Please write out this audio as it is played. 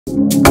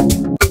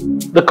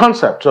The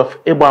concepts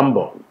of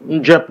Ibambo,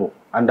 Njepo,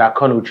 and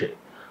Akonuche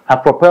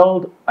have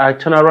propelled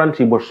itinerant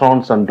Igbo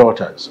sons and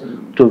daughters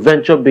to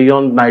venture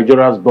beyond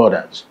Nigeria's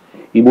borders.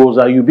 Igbos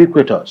are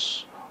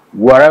ubiquitous,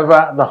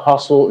 wherever the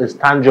hustle is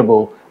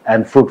tangible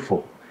and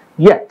fruitful.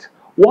 Yet,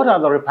 what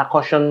are the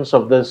repercussions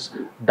of this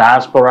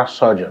diaspora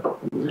sojourn?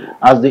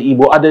 As the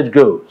Igbo adage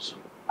goes,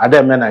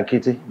 Ademena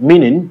Kiti,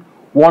 meaning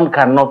one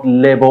cannot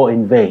labor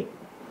in vain.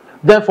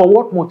 Therefore,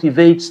 what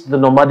motivates the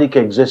nomadic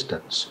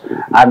existence,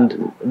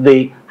 and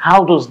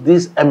how does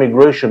this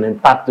emigration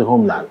impact the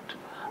homeland?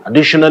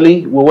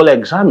 Additionally, we will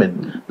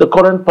examine the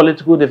current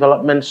political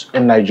developments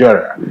in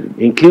Nigeria,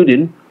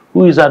 including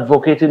who is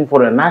advocating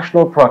for a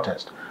national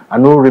protest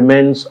and who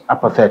remains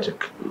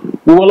apathetic.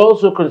 We will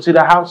also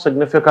consider how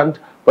significant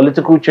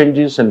political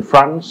changes in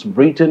France,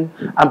 Britain,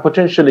 and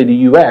potentially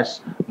the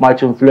US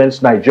might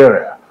influence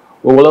Nigeria.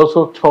 We will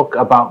also talk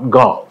about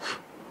golf.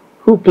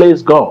 Who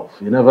plays golf?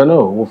 You never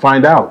know. We'll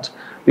find out.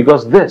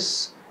 Because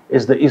this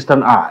is the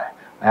Eastern Eye.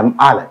 I'm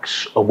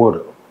Alex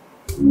Obodo.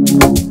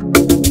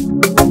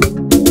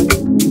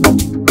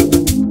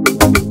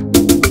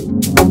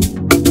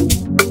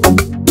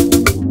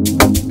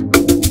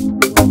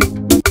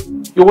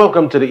 You're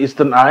welcome to the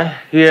Eastern Eye.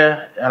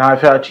 Here at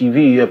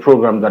AfiaTv, a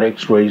program that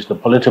x-rays the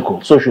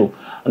political, social,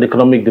 and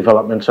economic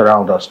developments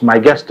around us. My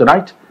guest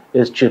tonight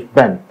is Chief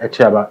Ben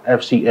Etiaba,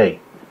 FCA.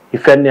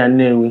 Ifeni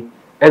Anewi,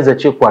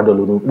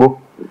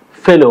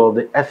 fellow of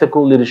the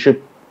Ethical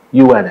Leadership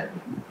UNN.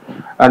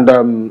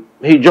 And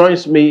he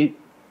joins me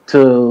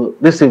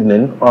this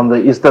evening on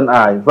the Eastern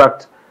Eye. In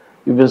fact,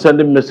 you've been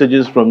sending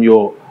messages from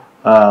your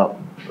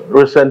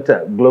recent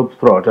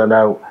Globetrot, and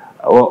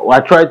I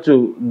tried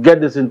to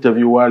get this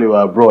interview while you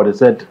were abroad. He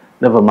said,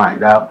 never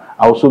mind,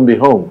 I'll soon be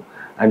home,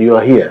 and you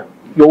are here.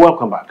 You're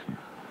welcome back.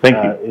 Thank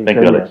you.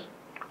 Thank you, Alex.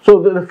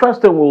 So the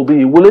first thing will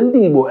be, will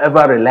Igbo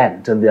ever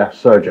relent in their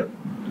surgeon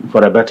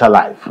for a better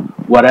life,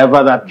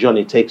 wherever that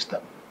journey takes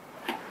them?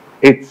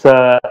 It's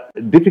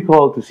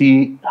difficult to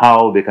see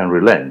how they can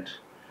relent.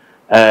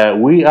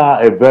 We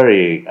are a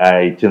very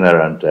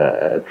itinerant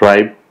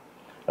tribe.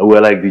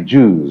 We're like the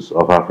Jews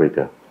of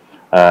Africa.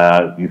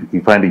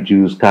 You find the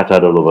Jews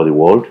scattered all over the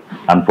world,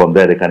 and from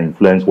there they can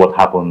influence what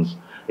happens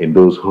in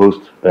those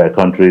host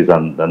countries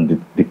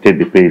and dictate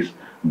the pace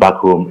back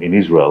home in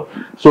Israel.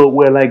 So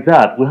we're like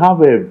that. We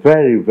have a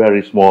very,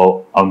 very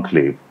small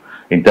enclave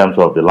in terms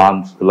of the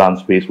land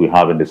space we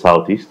have in the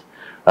southeast.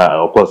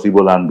 Of course,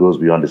 Igbo land goes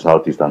beyond the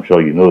southeast. I'm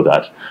sure you know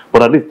that.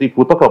 But at least if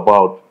we talk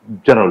about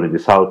generally the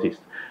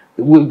southeast,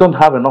 we don't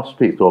have enough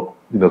space to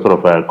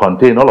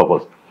contain all of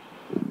us.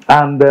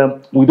 And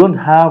we don't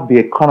have the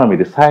economy,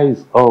 the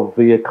size of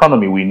the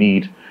economy we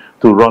need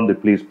to run the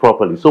place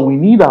properly. So we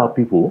need our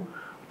people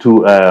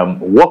to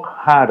work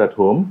hard at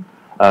home,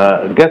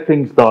 get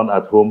things done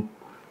at home,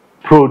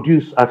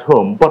 produce at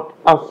home. But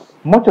as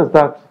much as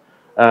that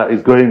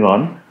is going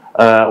on,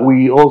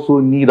 we also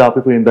need our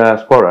people in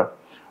diaspora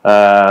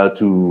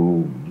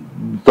to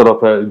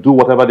do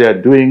whatever they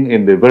are doing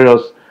in the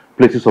various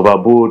places of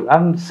abode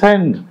and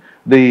send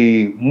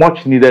the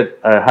much needed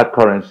hard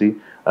currency,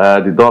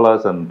 the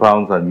dollars and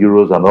pounds and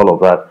euros and all of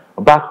that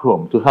back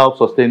home to help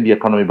sustain the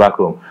economy back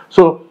home.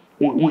 So,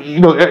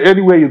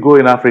 anywhere you go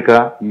in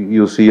Africa,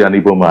 you'll see an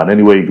Igbo man.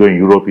 Anywhere you go in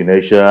Europe, in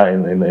Asia,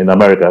 in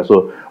America.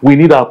 So we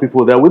need our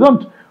people there. We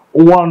don't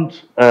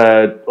want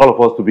all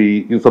of us to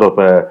be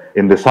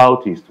in the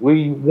southeast.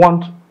 We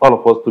want all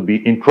of us to be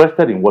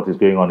interested in what is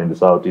going on in the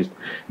southeast,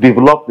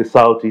 develop the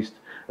southeast,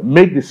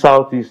 make the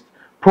southeast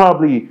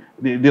probably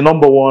the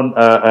number one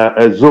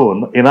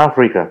zone in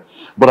Africa.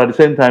 But at the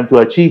same time, to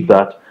achieve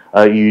that,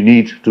 you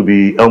need to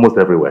be almost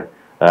everywhere,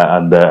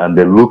 and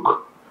then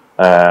look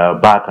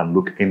back and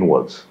look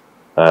inwards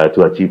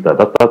to achieve that.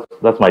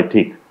 That's my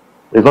take.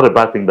 It's not a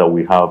bad thing that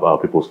we have our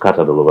people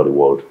scattered all over the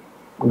world.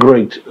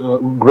 Great,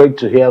 great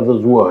to hear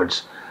those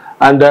words.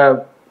 And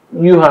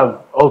you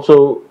have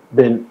also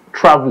been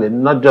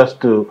traveling, not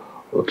just to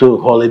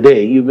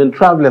holiday. You've been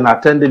traveling,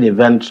 attending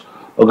events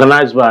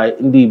organized by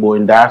Igbo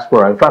in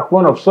diaspora. In fact,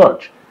 one of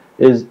such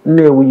is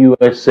Newu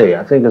USA.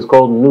 I think it's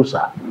called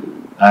NUSA,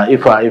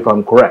 if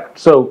I'm correct.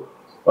 So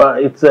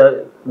it's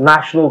a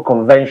national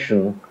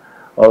convention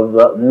of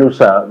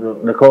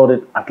NUSA. They called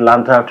it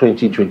Atlanta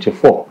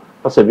 2024.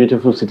 That's a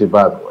beautiful city,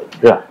 by the way.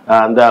 Yeah.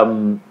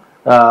 And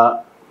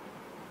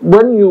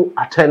when you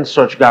attend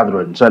such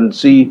gatherings and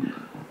see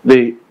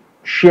the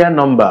sheer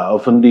number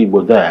of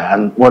Igbo there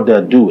and what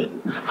they're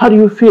doing, how do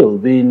you feel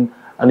being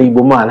an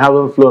Igbo man,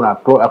 having flown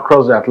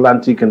across the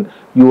Atlantic, and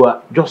you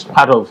are just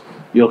part of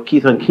your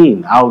kith and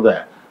kin out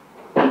there?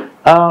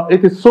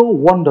 It is so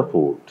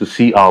wonderful to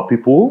see our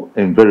people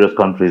in various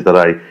countries that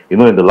in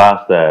the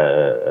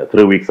last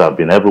 3 weeks I've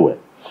been everywhere.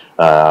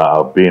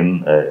 I've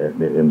been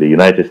in the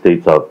United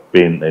States, I've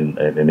been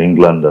in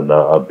England, and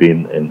I've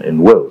been in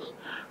Wales.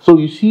 So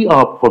you see,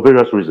 for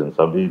various reasons,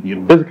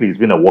 basically it's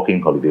been a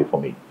working holiday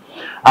for me.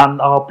 And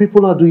our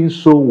people are doing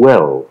so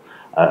well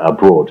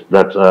abroad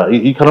that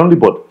you can only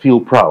but feel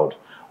proud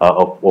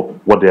of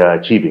what they are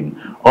achieving.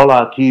 All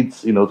our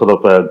kids,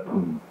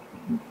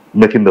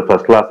 making the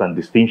first class and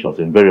distinctions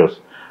in various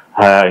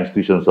higher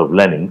institutions of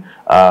learning.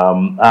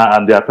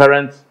 And their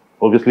parents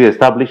obviously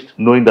established,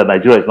 knowing that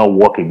Nigeria is not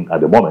working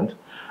at the moment,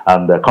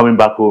 and coming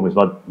back home is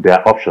not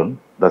their option.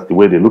 That's the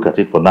way they look at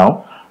it for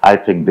now. I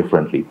think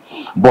differently.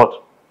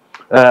 But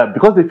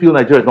because they feel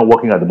Nigeria is not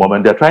working at the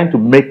moment, they're trying to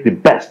make the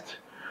best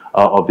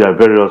of their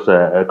various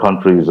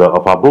countries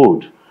of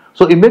abode.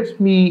 So it makes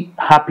me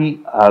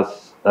happy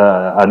as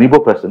an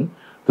Igbo person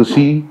to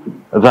see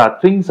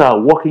that things are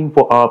working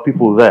for our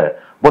people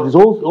there. But it's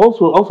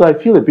also I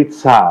feel a bit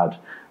sad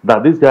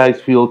that these guys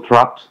feel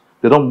trapped.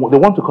 They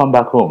want to come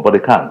back home, but they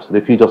can't.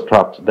 They feel just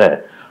trapped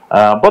there.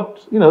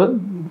 But you know,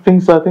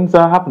 things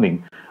are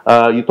happening.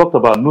 You talked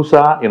about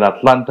NUSA in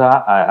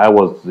Atlanta. I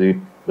was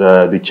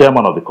the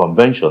chairman of the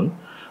convention,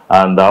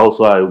 and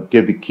also I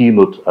gave the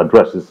keynote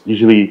address. It's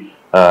usually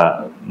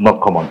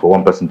not common for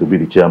one person to be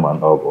the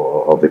chairman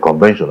of the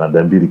convention and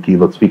then be the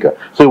keynote speaker.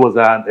 So it was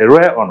a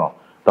rare honor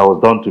that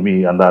was done to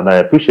me, and I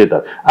appreciate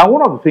that. And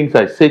one of the things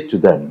I said to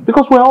them,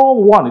 because we're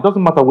all one, it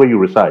doesn't matter where you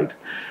reside,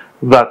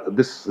 that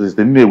this is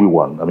the Nnewi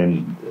one. I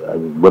mean,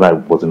 when I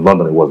was in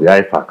London, it was the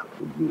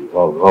IFAC,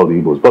 all the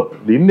Igbos.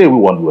 But the Nnewi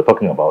one we were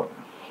talking about,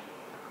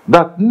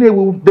 that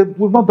Nnewi,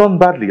 we've not done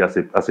badly as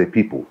a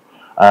people.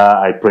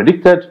 I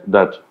predicted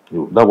that,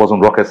 that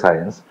wasn't rocket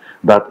science,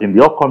 that in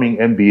the upcoming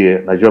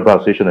NBA, Nigeria Bar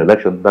Association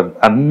election, that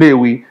a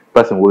Nnewi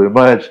person will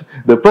emerge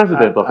the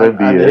president of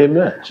NBA. And they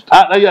emerged.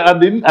 And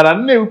a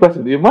Nnewi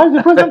person emerged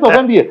the president of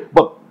NBA.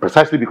 But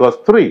precisely because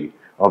all three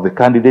of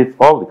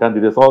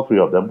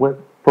them were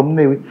from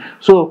Nnewi.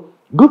 So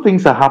good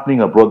things are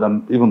happening abroad,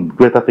 and even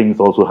greater things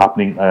also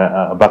happening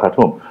back at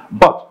home.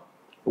 But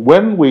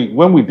when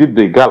we did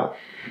the gala,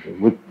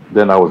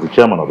 then I was the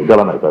chairman of the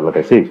gala night, like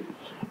I said,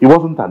 it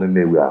wasn't an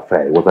Nnewi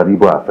affair, it was an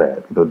Igbo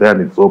affair. You know,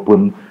 then it's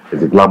open,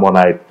 it's a glamour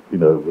night, you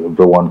know,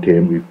 everyone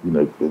came, you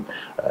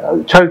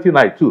know, charity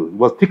night too, it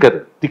was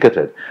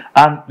ticketed.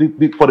 And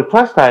for the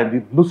first time,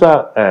 the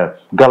Nusa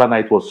gala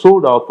night was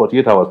sold out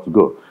 48 hours to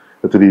go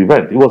to the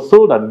event. It was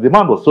sold out, the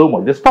demand was so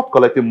much, they stopped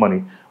collecting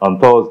money on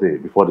Thursday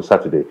before the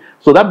Saturday.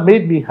 So that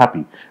made me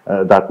happy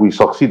that we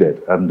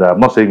succeeded. And I'm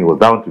not saying it was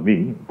down to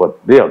me, but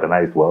they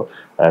organized well,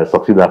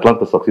 succeeded,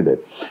 Atlanta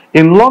succeeded.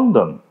 In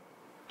London,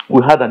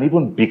 we had an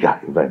even bigger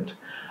event,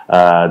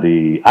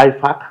 the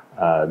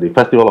IFAC, the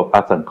Festival of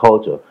Arts and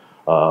Culture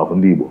of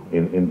Ndibo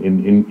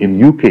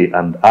in UK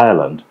and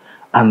Ireland,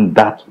 and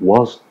that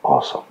was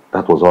awesome.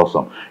 That was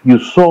awesome. You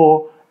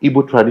saw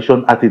Igbo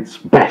tradition at its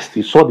best.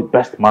 You saw the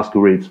best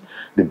masquerades,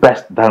 the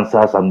best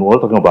dancers, and we're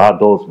not talking about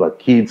adults, but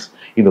kids.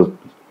 You know,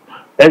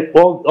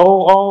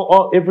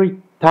 every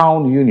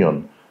town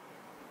union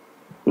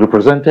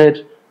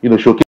represented, you know,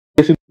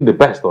 showcasing the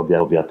best of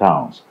their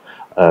towns,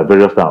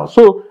 various towns.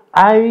 So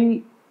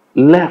I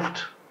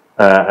left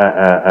UK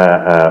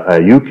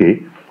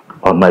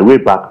on my way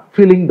back,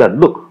 feeling that,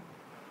 look,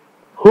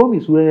 home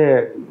is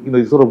where, you know,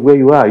 it's sort of where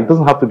you are. It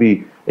doesn't have to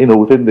be, you know,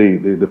 within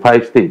the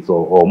 5 states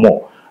or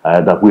more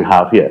that we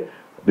have here.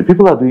 The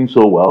people are doing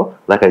so well.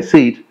 Like I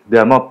said, they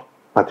are not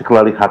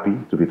particularly happy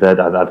to be there.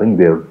 I think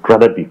they'd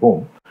rather be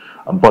home.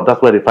 But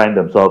that's where they find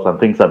themselves, and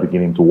things are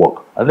beginning to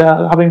work. And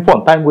they're having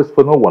fun. Time waits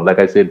for no one. Like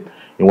I said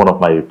in one of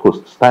my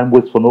posts, time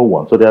waits for no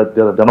one. So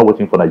they're not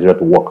waiting for Nigeria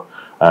to work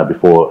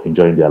before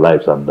enjoying their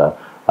lives and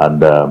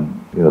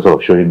you know, sort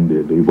of showing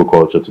the Igbo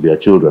culture to their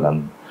children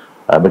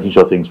and making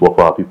sure things work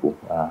for our people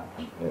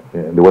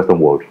in the Western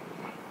world.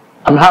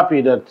 I'm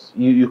happy that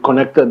you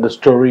connected the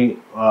story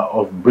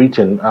of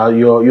Britain,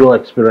 your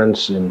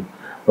experience in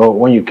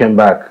when you came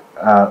back.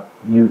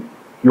 You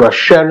are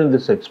sharing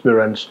this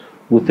experience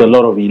with a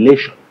lot of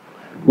elation,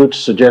 which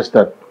suggests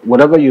that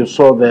whatever you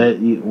saw there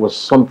was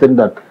something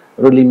that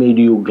really made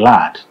you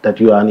glad that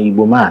you are an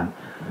Igbo man.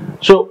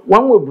 So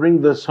when we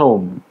bring this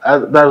home,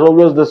 there's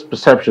always this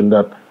perception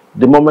that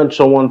the moment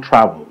someone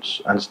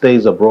travels and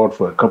stays abroad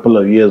for a couple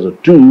of years or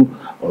 2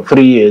 or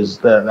 3 years,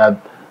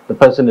 that the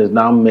person is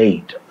now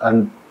made.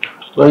 And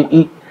so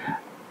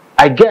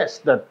I guess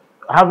that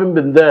having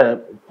been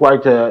there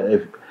quite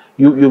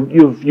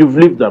you've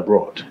lived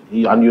abroad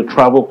and you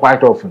travel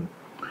quite often.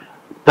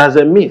 There's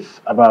a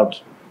myth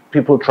about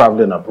people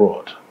traveling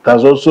abroad.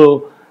 There's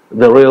also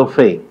the real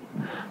thing.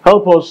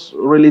 Help us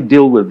really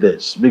deal with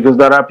this, because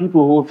there are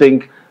people who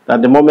think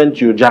that the moment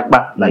you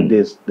jackba like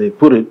this, they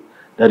put it,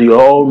 that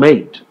you're all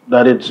made,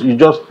 that it's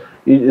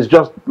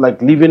just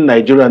like leaving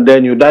Nigeria and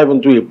then you dive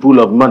into a pool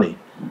of money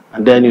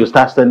and then you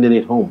start sending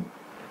it home.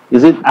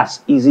 Is it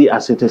as easy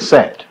as it is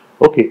said?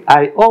 Okay,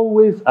 I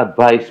always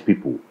advise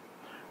people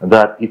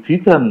that if you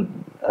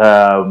can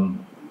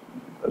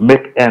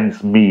make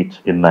ends meet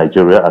in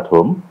Nigeria at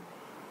home,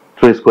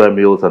 3 square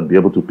meals, and be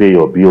able to pay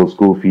your bills,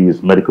 school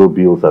fees, medical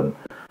bills,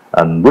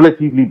 and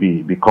relatively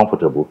be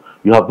comfortable,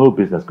 you have no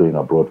business going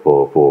abroad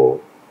for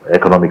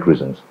economic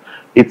reasons.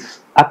 It's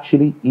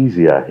actually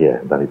easier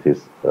here than it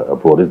is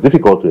abroad. It's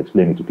difficult to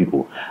explain it to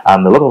people,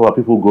 and a lot of our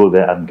people go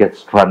there and get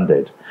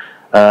stranded.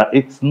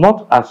 It's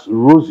not as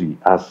rosy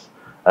as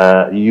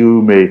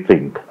you may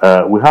think.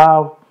 We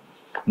have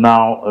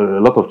now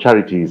a lot of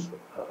charities,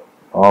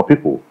 a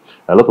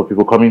lot of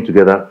people coming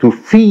together to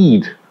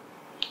feed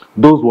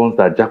Those ones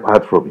that jump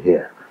out from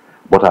here,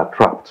 but are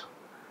trapped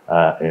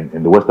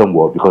in the Western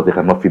world because they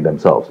cannot feed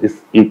themselves.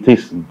 It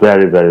is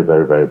very, very,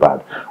 very, very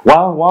bad.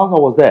 While I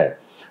was there,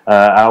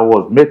 I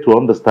was made to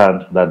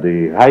understand that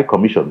the High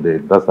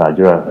Commission, that's the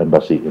Nigeria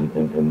Embassy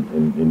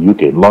in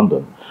UK, in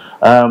London,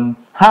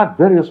 had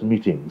various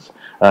meetings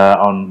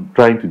on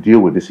trying to deal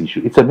with this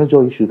issue. It's a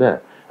major issue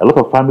there. A lot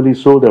of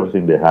families sold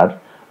everything they had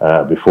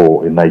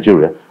before in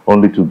Nigeria,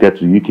 only to get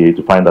to the UK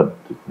to find that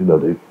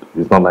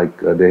it's not like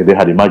they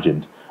had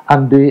imagined,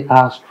 and they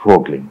are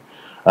struggling.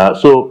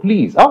 So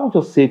please, I would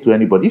just say to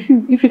anybody,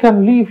 if you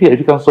can live here, if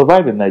you can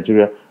survive in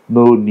Nigeria,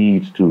 no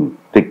need to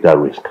take that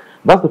risk.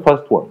 That's the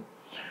first one.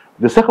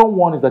 The second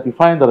one is that you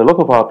find that a lot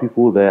of our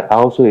people there are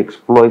also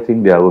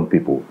exploiting their own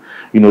people.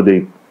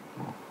 They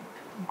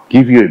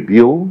give you a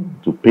bill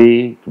to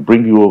pay, to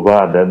bring you over,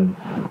 and then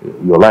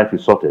your life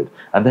is sorted.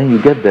 And then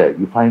you get there,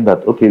 you find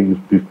that, okay,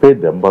 you've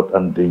paid them,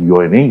 and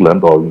you're in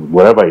England or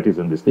wherever it is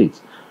in the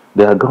States.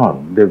 They are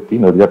gone. Their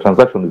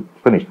transaction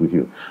is finished with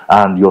you,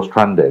 and you're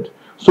stranded.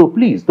 So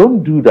please,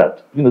 don't do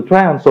that.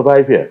 Try and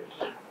survive here.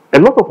 A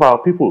lot of our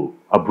people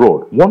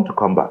abroad want to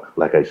come back,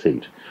 like I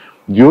said.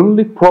 The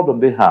only problem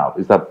they have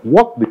is that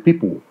what the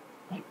people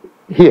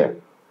here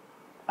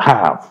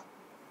have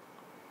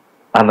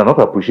and are not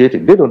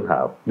appreciating, they don't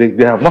have.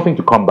 They have nothing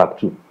to come back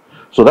to.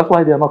 So that's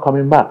why they are not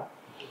coming back.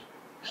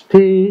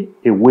 Stay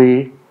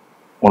away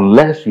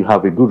unless you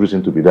have a good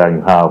reason to be there and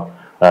you have,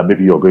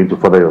 maybe you're going to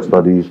further your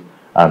studies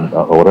and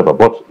or whatever.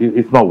 But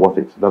it's not worth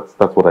it.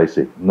 That's what I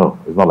say. No,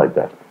 it's not like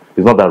that.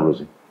 It's not that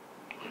rosy.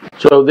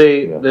 So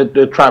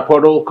the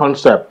tripodal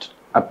concept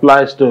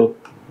applies to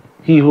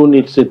he who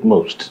needs it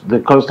most.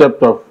 The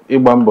concept of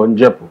Ibambo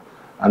Njepu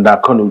and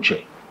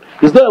Akonuche.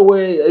 Is there a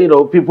way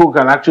people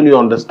can actually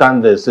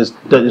understand this?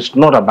 That it's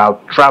not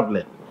about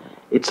traveling.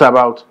 It's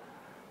about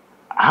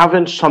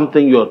having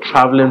something you're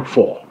traveling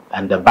for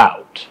and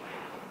about.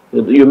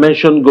 You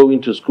mentioned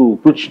going to school,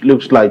 which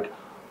looks like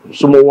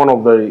one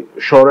of the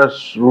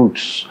shortest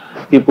routes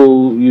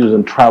people use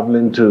in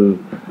traveling to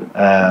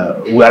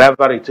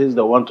wherever it is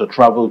they want to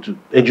travel to.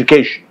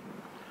 Education,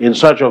 in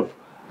search of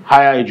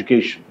higher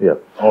education,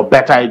 or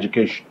better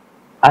education.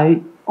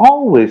 I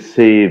always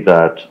say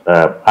that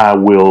I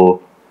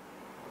will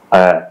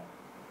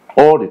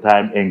all the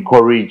time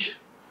encourage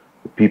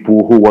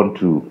people who want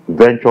to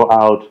venture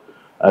out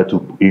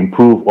to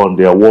improve on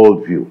their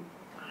worldview.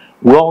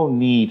 We all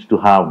need to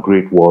have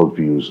great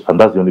worldviews, and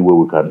that's the only way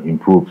we can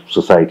improve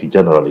society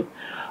generally.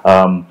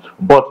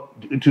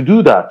 But to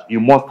do that, you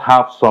must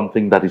have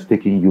something that is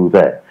taking you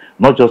there,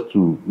 not just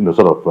to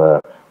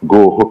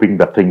go hoping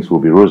that things will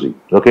be rosy.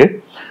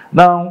 Okay?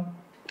 Now,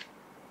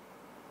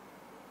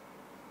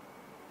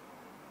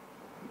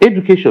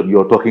 education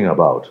you're talking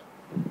about,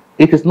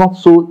 it is not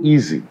so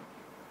easy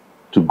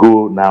to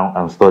go now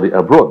and study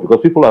abroad because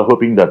people are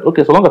hoping that,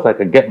 okay, so long as I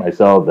can get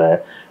myself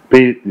there,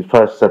 pay the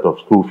first set of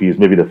school fees,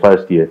 maybe the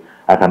first year,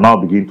 I can now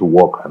begin to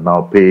work and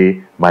now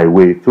pay my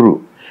way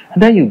through.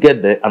 And then you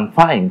get there and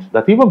find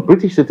that even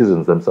British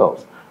citizens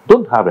themselves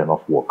don't have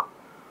enough work.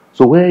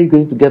 So where are you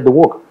going to get the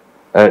work,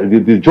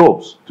 the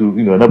jobs to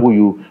enable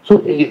you? So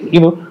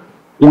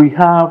we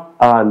have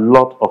a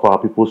lot of our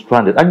people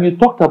stranded. And you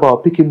talked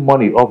about picking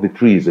money off the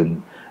trees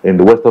in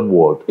the Western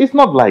world. It's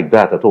not like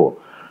that at all.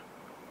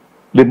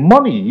 The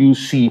money you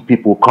see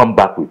people come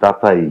back with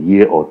after a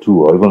year or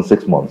 2 or even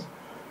 6 months,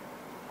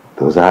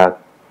 those are,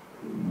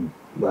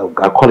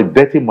 I call it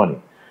dirty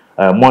money,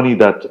 money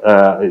that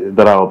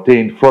are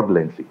obtained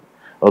fraudulently.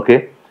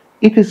 Okay,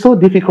 it is so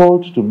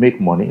difficult to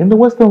make money in the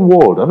Western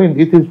world. I mean,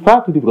 it is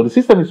far too difficult. The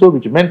system is so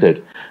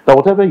regimented that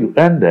whatever you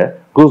earn there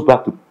goes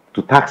back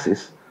to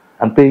taxes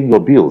and paying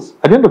your bills.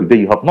 At the end of the day,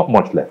 you have not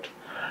much left.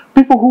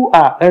 People who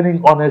are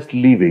earning honest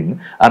living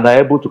and are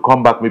able to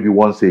come back maybe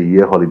once a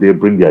year holiday,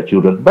 bring their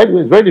children. By the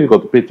way, it's very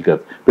difficult to pay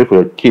tickets, pay for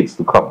your kids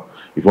to come.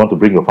 If you want to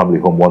bring your family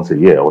home once a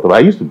year or whatever. I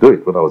used to do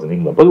it when I was in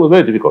England, but it was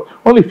very difficult.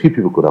 Only a few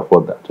people could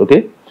afford that,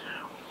 okay?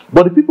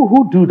 But the people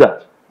who do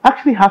that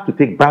actually have to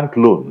take bank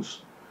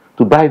loans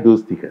to buy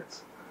those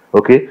tickets,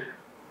 okay?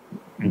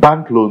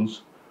 Bank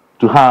loans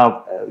to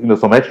have,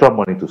 some extra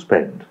money to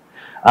spend.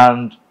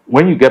 And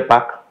when you get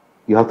back,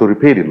 you have to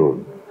repay the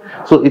loan.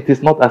 So it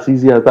is not as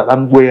easy as that.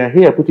 And we are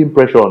here putting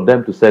pressure on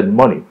them to send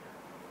money.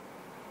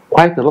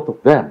 Quite a lot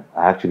of them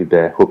are actually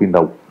there hoping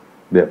that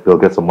they'll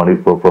get some money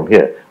from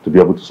here to be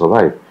able to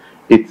survive.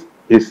 It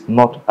is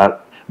not,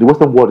 the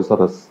Western world is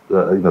not as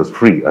as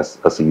free as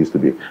it used to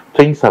be.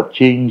 Things have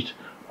changed.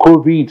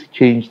 COVID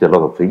changed a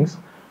lot of things.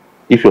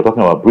 If you're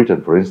talking about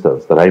Britain, for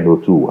instance, that I know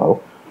too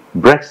well,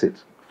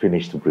 Brexit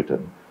finished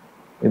Britain.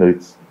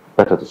 It's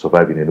better to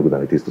survive in Enugu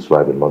than it is to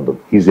survive in London.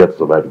 Easier to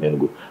survive in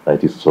Enugu than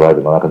it is to survive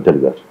in London. I can tell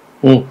you that.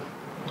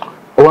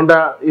 I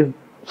wonder if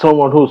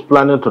someone who's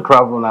planning to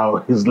travel now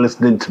is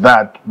listening to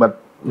that,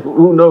 but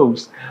who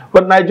knows?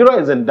 But Nigeria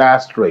is in dire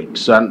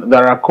straits, and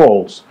there are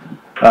calls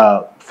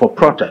for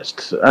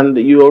protests. And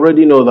you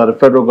already know that the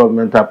federal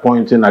government are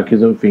pointing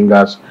accusing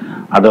fingers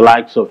at the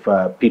likes of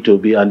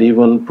P2B and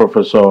even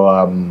Professor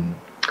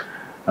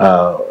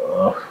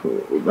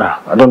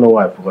I don't know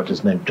why I forgot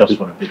his name just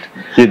for a bit.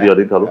 Chidi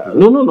Odinkalo?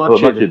 No, not Not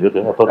Chidi. Chidi.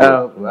 Okay, I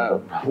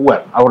thought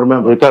Well, I'll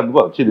remember.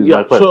 Chidi is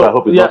my friend, so I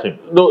hope he's watching.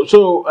 No,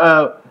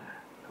 so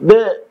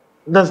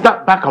there's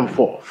that back and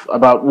forth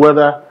about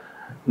whether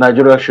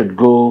Nigeria should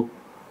go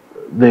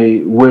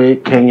the way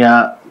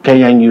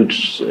Kenyan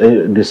youths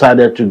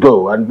decided to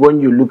go. And when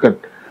you look at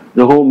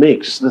the whole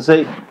mix, they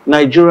say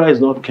Nigeria is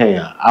not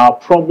Kenya. Our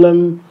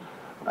problem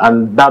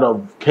and that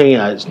of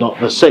Kenya is not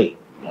the same.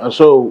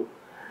 So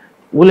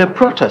will a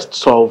protest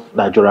solve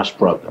Nigeria's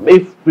problem?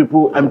 If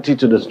people empty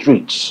to the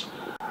streets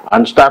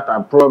and start,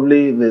 and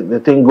probably the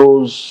thing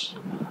goes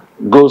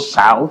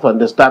south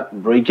and they start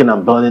breaking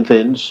and burning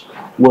things,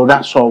 will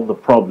that solve the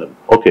problem?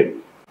 Okay,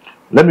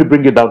 let me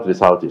bring it down to the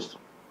southeast.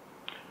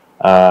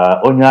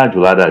 Onya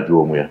Julada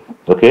Juomwe.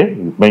 Okay,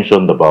 you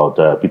mentioned about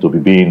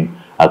P2B being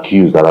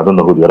accused, and I don't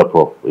know who the other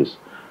prop is,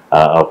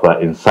 of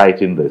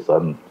inciting this.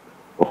 And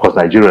of course,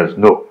 Nigerians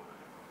know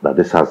that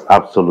this has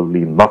absolutely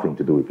nothing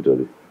to do with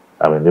P2B.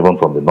 I mean, even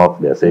from the north,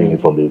 they're saying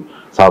it, from the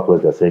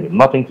southwest, they're saying it,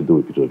 nothing to do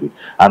with P2B.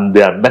 And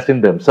they are messing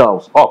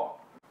themselves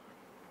up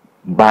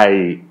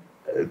by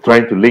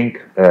trying to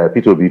link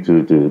P2B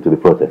to the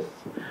protests.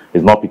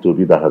 It's not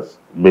P2B that has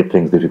made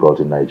things difficult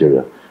in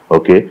Nigeria.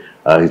 Okay,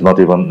 he's not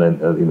even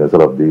in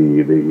sort of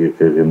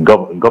in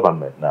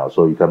government now,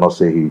 so you cannot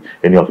say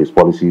any of his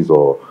policies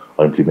or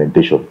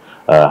implementation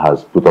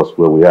has put us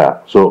where we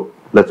are. So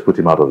let's put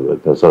him out of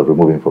it, sort of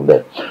remove him from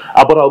there.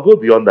 But I'll go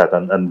beyond that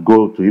and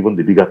go to even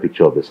the bigger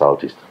picture of the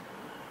southeast.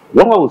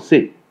 What I will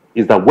say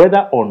is that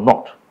whether or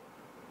not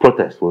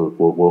protest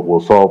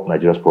will solve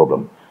Nigeria's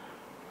problem,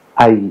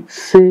 I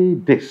say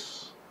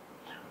this,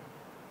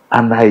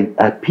 and I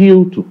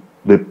appeal to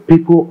the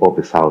people of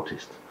the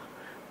southeast.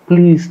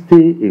 Please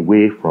stay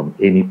away from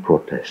any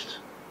protest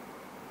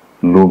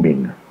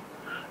looming,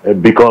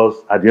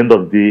 because at the end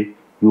of the day,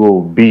 you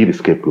will be the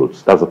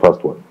scapegoats. That's the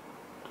first one.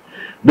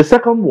 The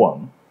second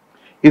one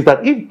is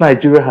that if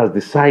Nigeria has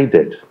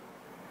decided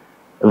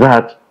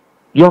that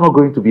you're not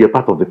going to be a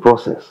part of the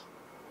process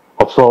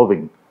of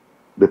solving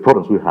the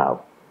problems we have,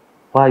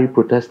 why are you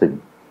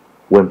protesting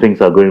when things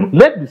are going?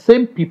 Let the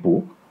same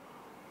people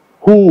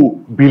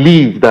who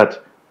believe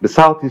that the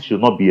Southeast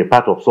should not be a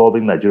part of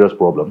solving Nigeria's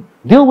problem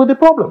deal with the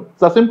problem.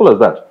 It's as simple as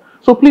that.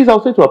 So please,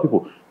 I'll say to our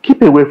people,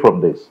 keep away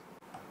from this.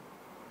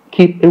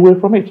 Keep away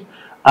from it.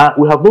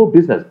 We have no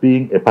business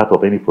being a part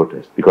of any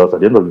protest, because at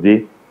the end of the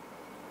day,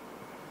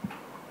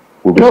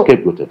 we'll be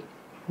scapegoated.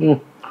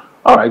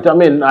 All right. I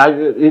mean,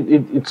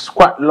 it's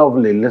quite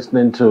lovely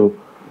listening to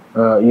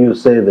you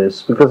say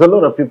this, because a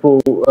lot of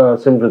people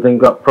seem to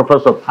think that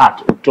Professor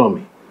Pat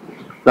Utomi,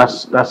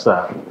 that's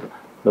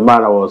the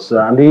man I was,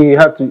 and he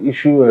had to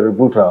issue a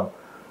rebuttal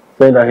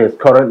saying that he's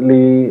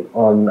currently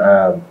on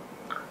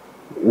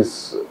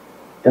is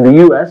in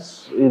the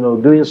US,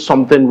 doing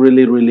something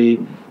really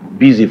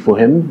busy for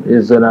him.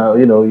 Is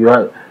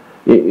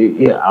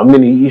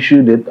he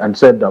issued it and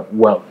said that,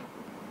 well,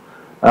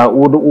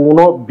 will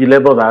not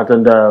belabor that,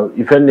 and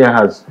if any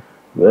has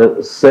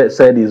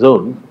said his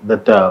own,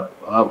 that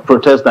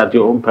protest at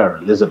your own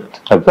peril, isn't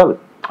it? Absolutely.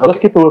 Okay. Let's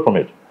keep away from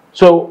it.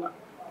 So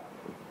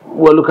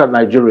we'll look at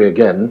Nigeria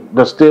again.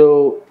 There's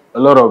still a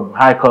lot of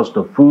high cost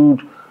of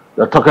food.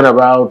 They're talking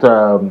about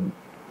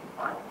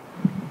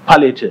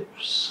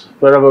palliatives.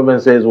 Federal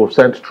government says we've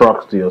sent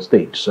trucks to your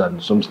states,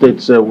 and some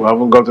states say we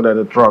haven't gotten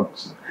any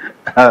trucks.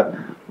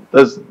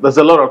 There's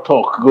a lot of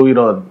talk going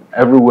on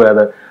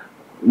everywhere.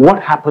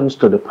 What happens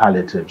to the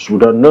palliatives? We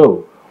don't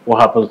know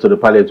what happens to the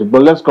palliatives.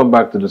 But let's come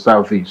back to the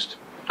Southeast.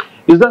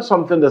 Is that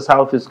something the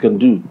Southeast can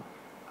do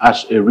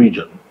as a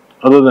region,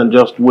 other than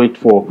just wait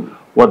for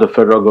what the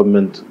federal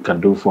government can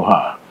do for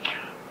her?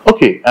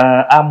 Okay,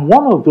 I'm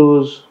one of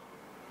those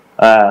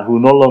who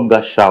no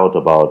longer shout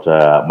about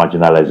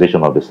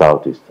marginalization of the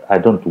Southeast. I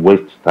don't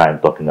waste time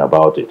talking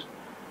about it.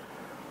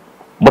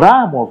 But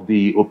I am of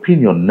the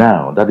opinion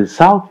now that the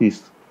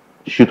Southeast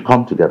should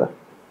come together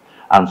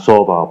and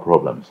solve our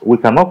problems. We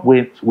cannot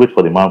wait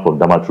for the man from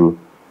Damaturu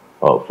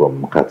or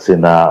from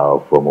Katsina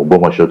or from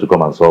Obomasho to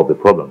come and solve the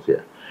problems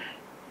here.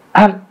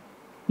 And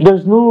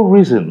there's no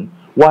reason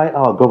why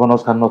our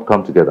governors cannot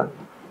come together,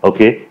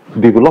 okay,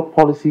 develop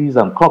policies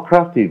and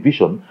craft a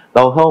vision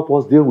that will help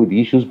us deal with the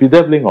issues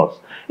bedeviling us.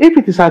 If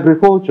it is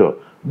agriculture,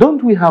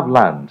 don't we have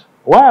land?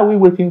 Why are we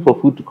waiting for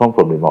food to come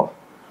from the north?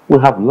 We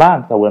have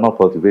land that we're not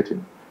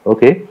cultivating,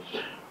 okay?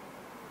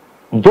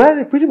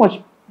 Pretty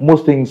much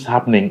most things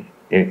happening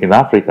in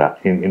Africa,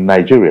 in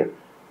Nigeria,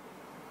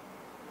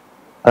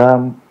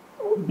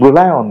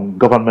 rely on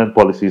government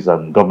policies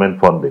and government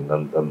funding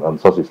and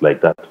sources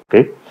like that,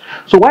 okay?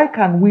 So why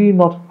can we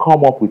not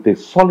come up with a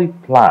solid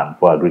plan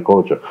for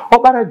agriculture?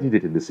 Obara did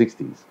it in the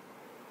 60s.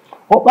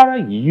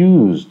 Obara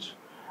used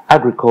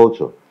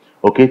agriculture,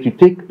 okay, to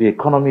take the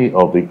economy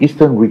of the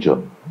eastern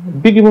region,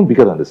 even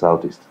bigger than the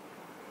southeast,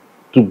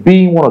 to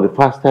be one of the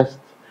fastest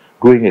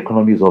growing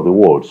economies of the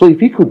world. So if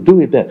he could do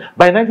it then,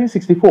 by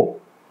 1964,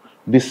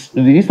 the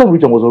eastern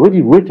region was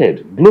already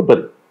rated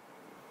globally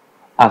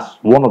as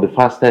one of the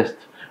fastest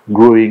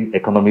growing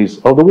economies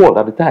of the world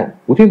at the time.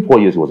 Within 4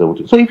 years, he was able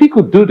to. So if he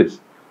could do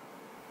this,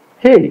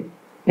 hey,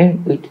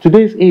 in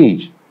today's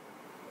age,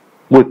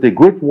 with a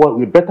great world,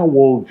 with better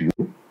worldview,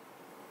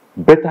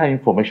 better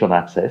information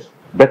access,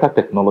 better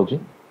technology,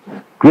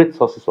 great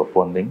sources of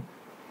funding,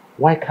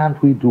 why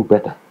can't we do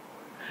better?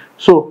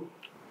 So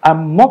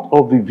I'm not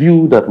of the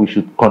view that we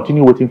should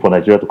continue waiting for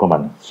Nigeria to come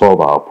and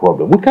solve our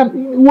problem. We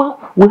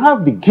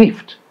have the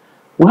gift,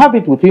 we have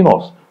it within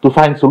us to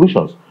find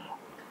solutions.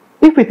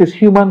 If it is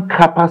human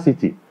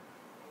capacity,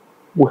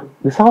 well,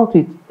 the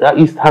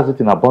Southeast has it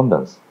in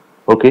abundance.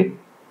 Okay,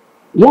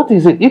 what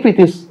is it? If it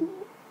is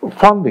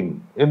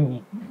funding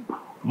in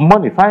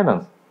money,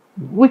 finance,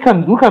 we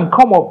can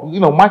come up,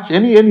 match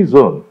any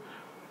zone.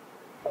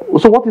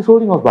 So what is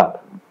holding us back?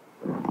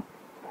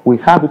 We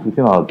have it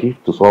within our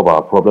gift to solve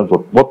our problems.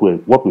 But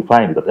what we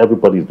find is that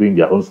everybody is doing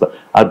their own stuff.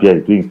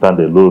 Abia is doing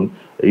standalone,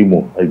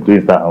 Imo is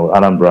doing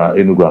Anambra,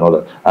 Enugu, and all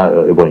that.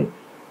 Ebonyi.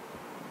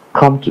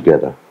 Come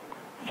together,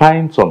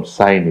 find some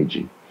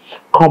synergy,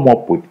 come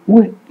up with,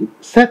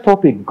 set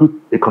up a good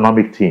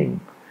economic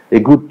team, a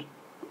good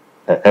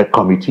a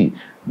committee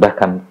that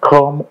can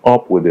come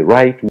up with the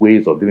right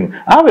ways of doing.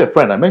 I have a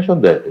friend, I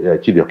mentioned the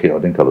Chidioke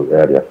Odinkalu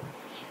earlier.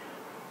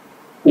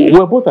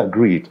 We're both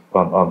agreed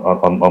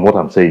on what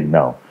I'm saying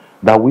now,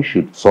 that we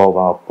should solve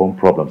our own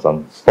problems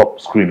and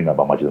stop screaming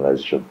about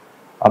marginalization.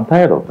 I'm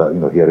tired of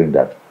that, hearing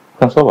that. We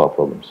can solve our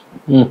problems.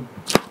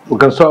 We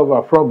can solve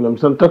our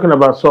problems. And talking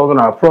about solving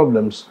our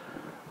problems,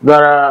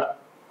 there are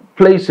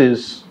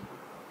places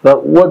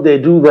that what they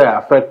do there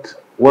affect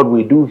what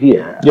we do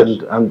here,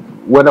 yes. and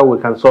whether we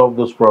can solve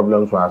those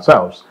problems for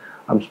ourselves.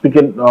 I'm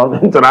speaking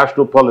on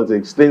international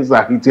politics. Things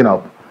are heating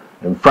up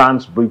in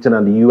France, Britain,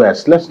 and the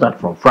US. Let's start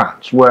from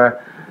France,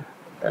 where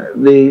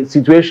the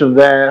situation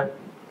there,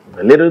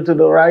 a little to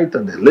the right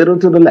and a little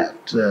to the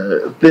left.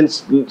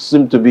 Things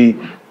seem to be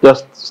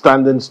just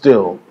standing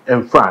still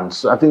in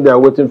France. I think they are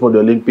waiting for the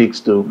Olympics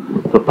to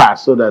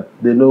pass so that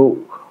they know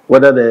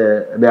whether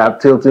they are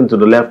tilting to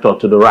the left or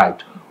to the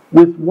right.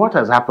 With what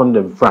has happened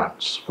in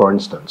France, for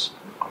instance,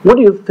 what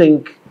do you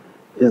think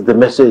is the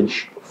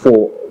message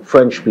for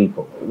French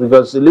people?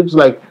 Because it looks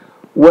like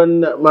when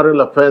Marine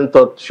Le Pen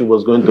thought she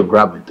was going to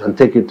grab it and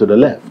take it to the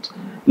left,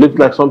 it looked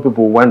like some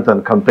people went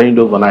and campaigned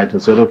overnight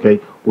and said, okay,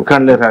 we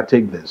can't let her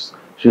take this.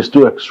 She's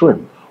too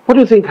extreme. What do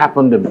you think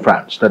happened in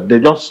France, that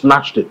they just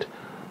snatched it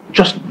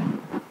just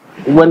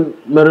when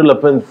Marine Le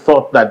Pen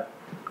thought that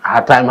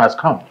her time has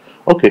come?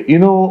 Okay,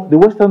 the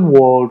Western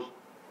world,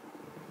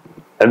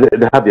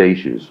 they have their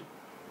issues.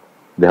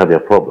 They have their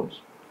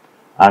problems.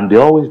 And they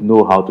always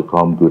know how to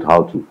come good,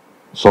 how to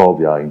solve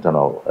their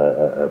internal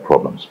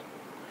problems.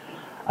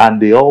 And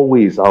they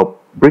always, I'll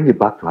bring it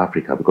back to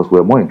Africa because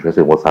we're more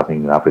interested in what's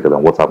happening in Africa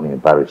than what's happening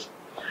in Paris.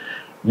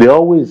 They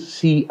always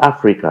see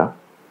Africa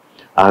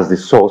as the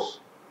source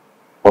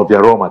of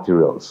their raw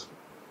materials.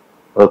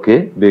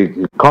 Okay? They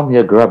come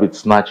here, grab it,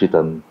 snatch it,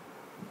 and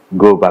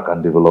go back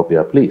and develop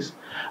their place.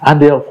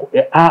 And they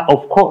are,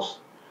 of course,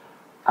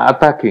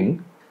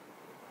 attacking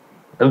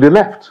the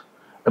left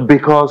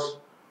because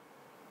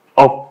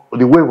of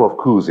the wave of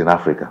coups in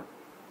Africa.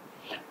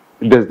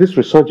 There's this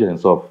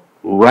resurgence of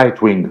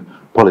right-wing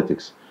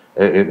politics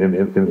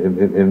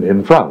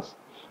in France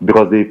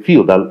because they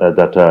feel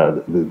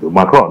that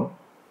Macron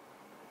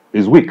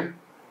is weak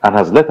and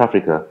has let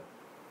Africa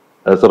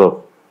sort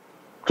of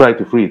try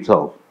to free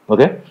itself.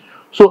 Okay,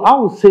 so I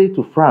would say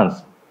to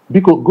France,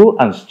 go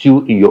and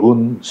stew in your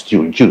own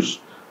stew and juice.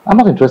 I'm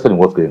not interested in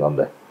what's going on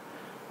there.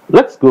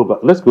 Let's go back.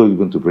 Let's go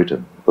even to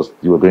Britain because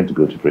you were going to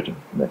go to Britain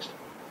next.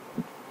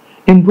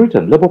 In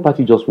Britain, Labour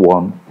Party just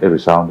won a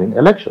resounding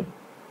election,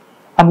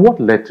 and what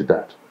led to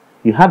that?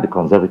 You had the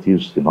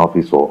Conservatives in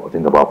office for I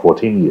think about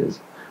 14 years.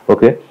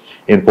 Okay,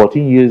 in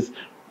 14 years,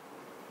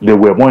 they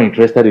were more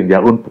interested in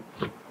their own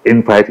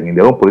infighting, in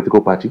their own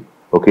political party.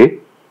 Okay,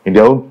 in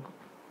their own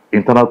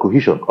internal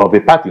cohesion of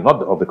the party,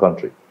 not of the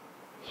country.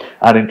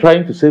 And in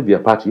trying to save their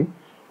party,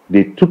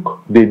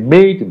 they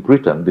made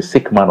Britain the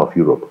sick man of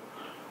Europe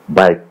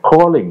by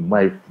calling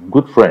my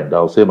good friend,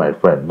 I'll say my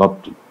friend,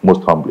 not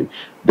most humbly,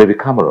 David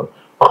Cameron,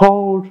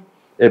 called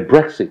a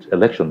Brexit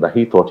election that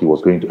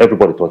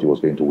everybody thought he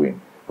was going to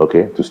win,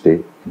 okay, to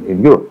stay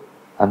in Europe.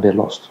 And they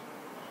lost.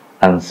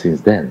 And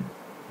since then,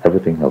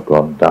 everything has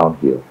gone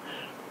downhill.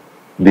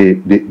 They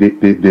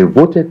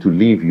voted to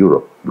leave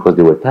Europe because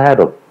they were tired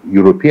of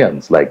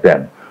Europeans like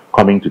them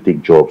coming to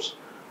take jobs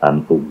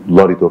and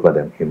lord it over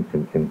them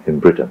in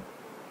Britain.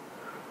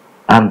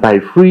 And by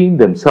freeing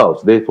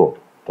themselves, they thought,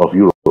 of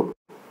Europe,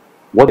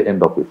 what they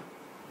end up with?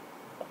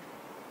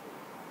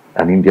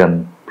 An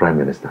Indian prime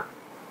minister,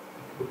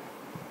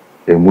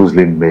 a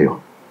Muslim mayor,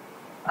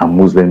 and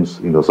Muslims,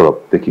 sort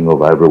of taking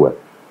over everywhere.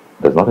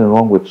 There's nothing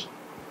wrong with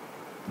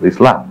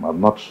Islam.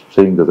 I'm not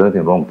saying there's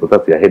anything wrong, but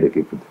that's their headache.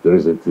 If there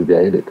is, it's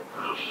their headache.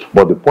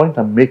 But the point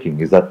I'm making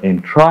is that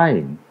in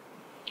trying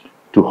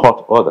to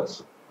hurt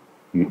others,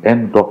 you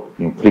end up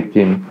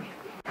inflicting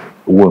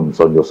wounds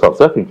on yourself,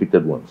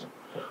 self-inflicted wounds.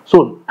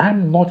 So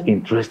I'm not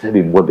interested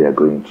in what they are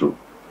going through.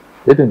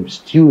 Let them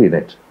stew in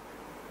it.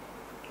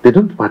 They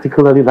don't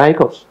particularly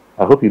like us.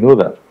 I hope you know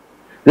that.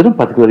 They don't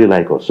particularly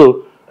like us.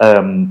 So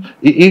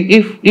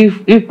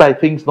If by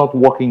things not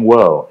working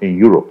well in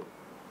Europe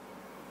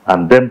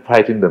and them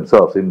fighting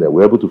themselves in there,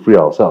 we're able to free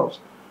ourselves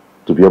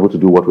to be able to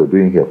do what we're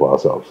doing here for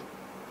ourselves.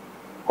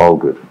 All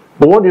good.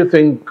 But what do you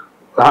think,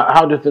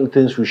 how do you think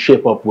things will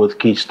shape up with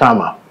Keir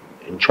Starmer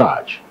in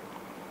charge?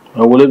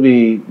 Or will it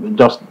be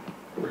just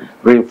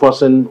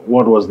reinforcing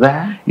what was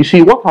there? You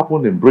see, what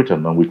happened in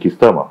Britain and with Keir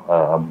Starmer,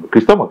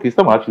 Keir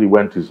Starmer actually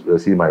went to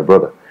see my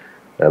brother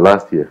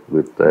last year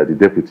with the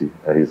deputy,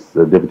 his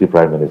deputy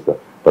prime minister.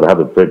 But I have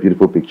a very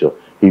beautiful picture.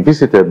 He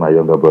visited my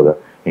younger brother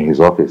in his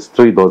office,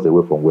 3 doors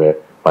away from where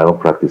my own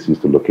practice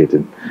used to locate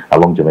in,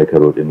 along Jamaica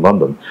Road in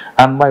London.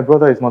 And my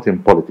brother is not in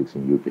politics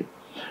in UK.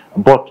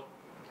 But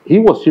he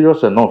was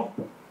serious enough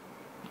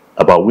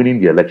about winning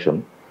the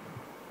election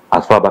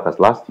as far back as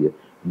last year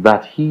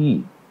that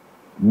he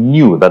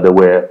knew that there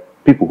were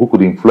people who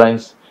could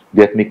influence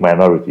the ethnic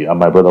minority, and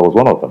my brother was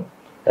one of them.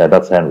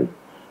 That's Henry.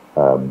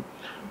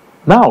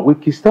 Now,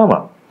 with Keir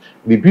Starmer,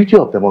 the beauty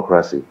of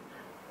democracy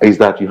is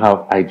that you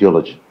have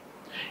ideology.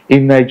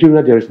 In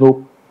Nigeria, there is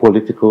no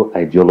political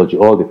ideology.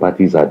 All the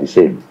parties are the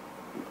same.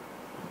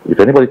 If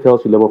anybody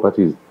tells you Labour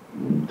Party is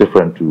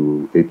different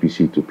to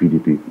APC, to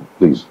PDP,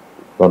 please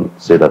don't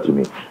say that to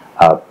me.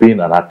 I've been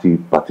an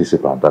active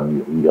participant,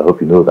 and I hope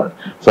you know that.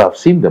 So I've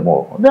seen them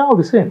all. They're all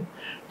the same.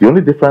 The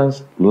only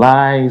difference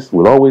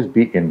will always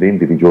be in the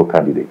individual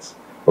candidates.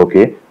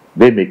 Okay?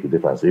 They make the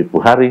difference. If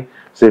Buhari,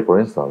 say for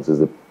instance, is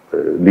the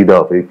leader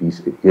of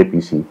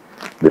APC,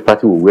 the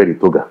party will wear the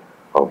toga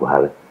of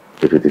Buhari.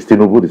 If it is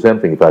Tinubu, the same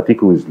thing. If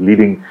Atiku is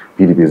leading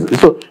PDP,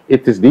 so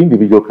it is the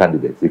individual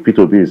candidates. If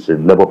P2B is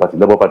in Labour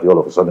Party all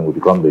of a sudden will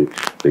become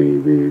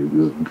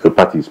the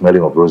party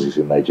smelling of roses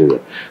in Nigeria.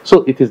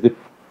 So it is the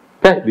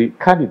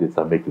candidates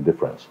that make the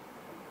difference.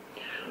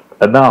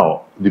 And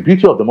now, the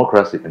beauty of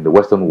democracy in the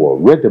Western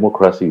world, where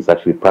democracy is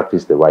actually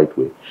practiced the right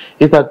way,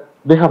 is that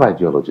they have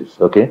ideologies,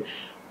 okay?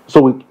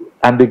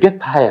 And they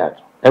get tired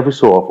every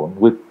so often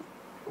with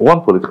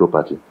one political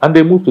party, and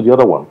they move to the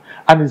other one,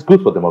 and it's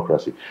good for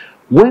democracy.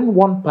 When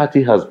one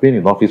party has been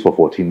in office for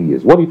 14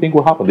 years, what do you think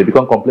will happen? They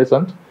become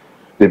complacent,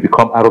 they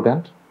become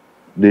arrogant,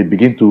 they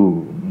begin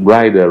to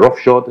ride a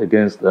roughshod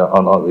against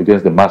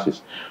the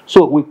masses.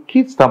 So with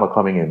Keir Starmer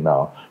coming in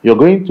now, you're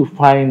going to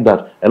find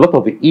that a lot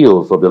of the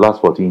ills of the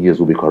last 14 years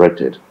will be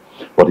corrected.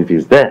 But if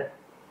he's there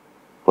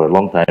for a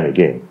long time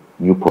again,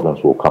 new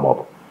problems will come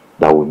up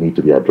that will need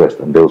to be addressed,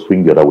 and they'll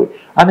swing the other way.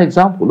 An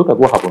example, look at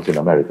what happens in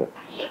America.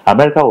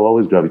 America will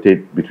always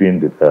gravitate between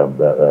the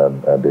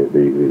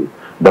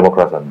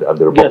Democrats and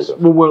the Republicans. Yes,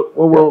 we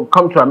will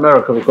come to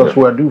America because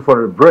we're due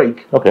for a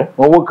break. Okay.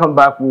 When we'll come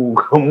back, we'll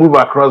move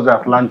across the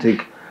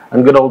Atlantic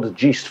and get all the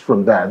gist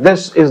from there.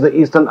 This is the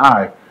Eastern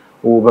Eye.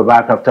 We'll be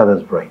back after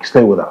this break.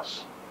 Stay with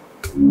us.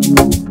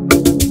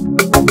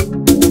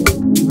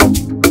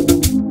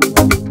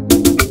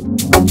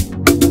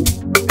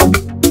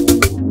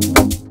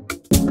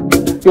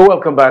 You're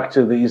welcome back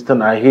to the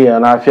Eastern Eye here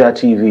on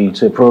AfiaTv.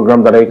 It's a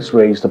program that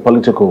x-rays the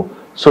political,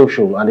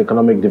 social, and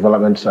economic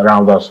developments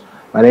around us.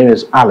 My name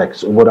is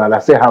Alex Obodo, and I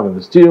still have in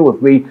the studio with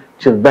me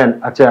Chief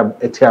Ben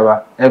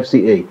Etiaba,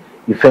 FCA,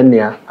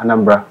 Ifenia,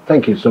 Anambra.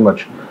 Thank you so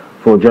much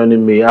for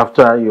joining me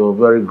after your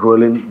very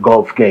grueling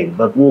golf game.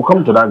 But we'll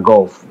come to that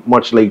golf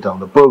much later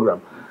on the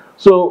program.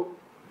 So,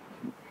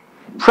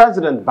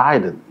 President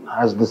Biden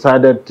has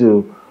decided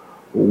to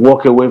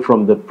walk away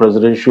from the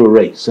presidential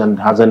race and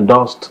has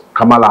endorsed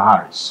Kamala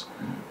Harris,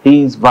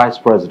 his vice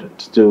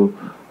president, to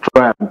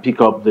try and pick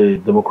up the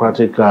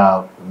Democratic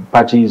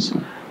Party's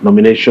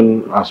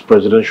nomination as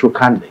presidential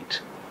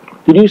candidate.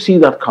 Did you see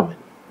that coming?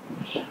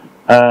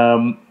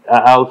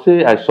 I'll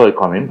say I saw it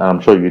coming, and I'm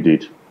sure you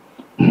did.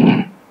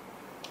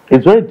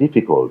 It's very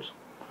difficult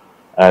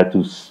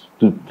to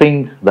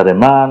think that a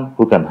man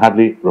who can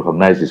hardly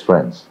recognize his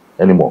friends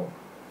anymore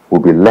will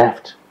be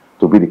left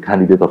to be the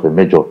candidate of a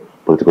major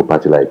political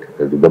party like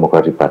the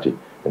Democratic Party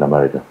in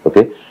America.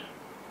 Okay,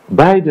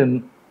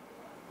 Biden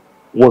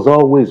was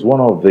always one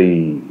of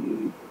the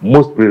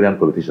most brilliant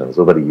politicians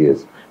over the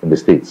years in the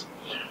States,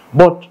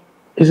 but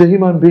he's a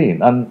human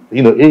being, and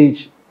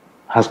age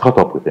has caught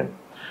up with him.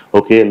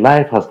 Okay,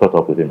 life has caught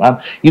up with him, and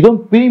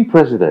being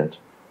president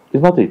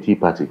is not a tea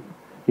party.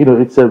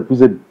 It's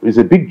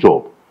a big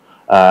job.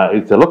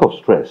 It's a lot of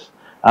stress,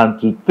 and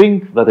to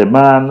think that a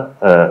man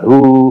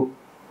who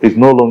is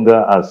no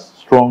longer as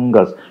strong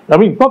as,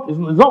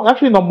 it's not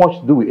actually not much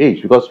to do with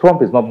age, because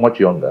Trump is not much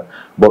younger,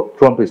 but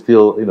Trump is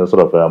still,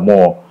 sort of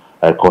more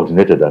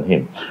coordinated than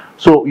him.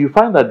 So you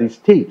find that the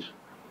state,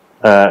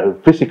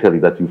 physically,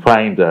 that you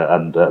find,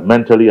 and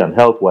mentally and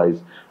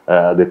health-wise,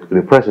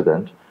 the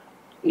president,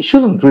 it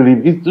shouldn't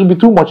really, it will be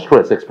too much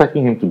stress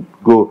expecting him to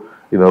go,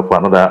 for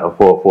another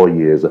 4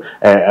 years.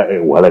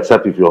 Well,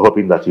 except if you're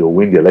hoping that you'll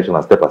win the election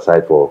and step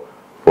aside for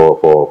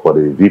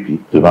the VP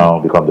to now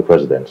become the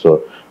president.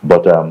 So,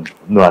 but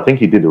no, I think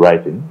he did the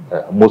right thing.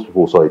 Most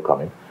people saw it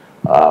coming.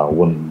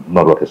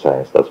 Not rocket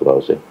science. That's what I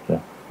would say.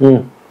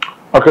 Yeah.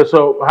 Okay,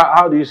 so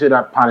how do you see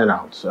that panning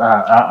out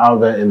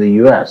there in the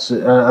U.S.?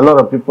 A lot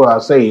of people are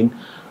saying,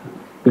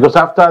 because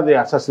after the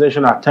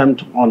assassination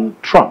attempt on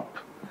Trump,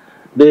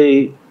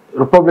 the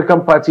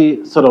Republican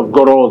Party sort of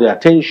got all the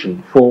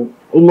attention for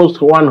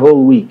almost one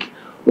whole week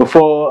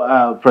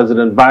before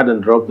President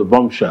Biden dropped the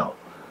bombshell.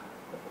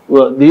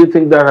 Well, do you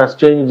think that has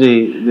changed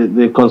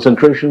the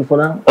concentration for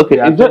now? Okay,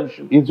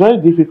 it's very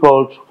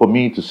difficult for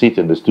me to sit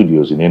in the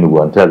studios in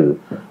Enugu and tell you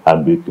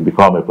and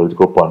become a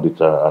political pundit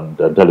and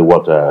tell you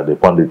what the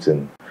pundits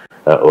in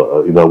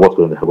what's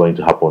going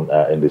to happen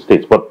in the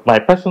States. But my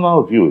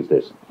personal view is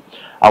this: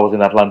 I was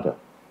in Atlanta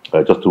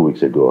just 2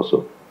 weeks ago or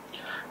so,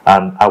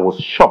 and I was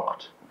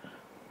shocked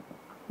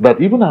that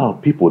even our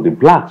people, the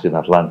blacks in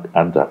Atlanta,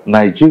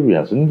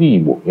 Nigerians,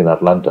 Igbo in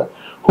Atlanta,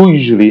 who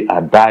usually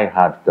are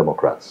die-hard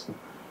Democrats,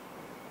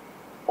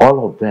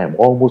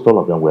 almost all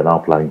of them were now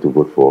planning to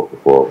vote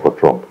for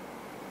Trump.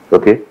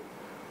 Okay?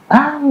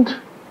 And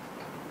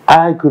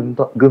I couldn't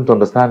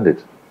understand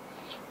it.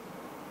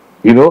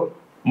 You know,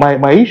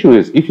 my issue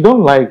is, if you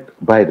don't like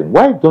Biden,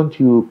 why don't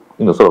you,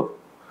 sort of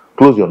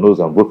close your nose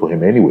and vote for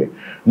him anyway,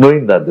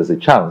 knowing that there's a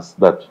chance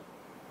that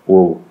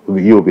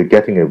you'll be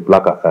getting a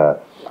black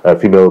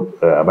female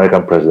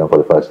American president for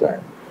the first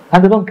time.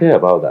 And they don't care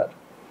about that.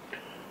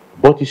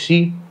 But you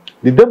see,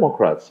 the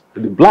Democrats,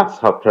 the blacks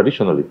have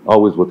traditionally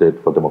always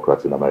voted for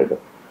Democrats in America.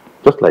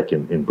 Just like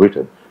in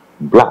Britain,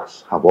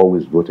 blacks have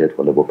always voted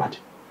for the Labour Party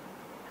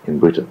in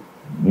Britain,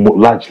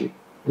 largely.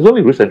 It's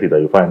only recently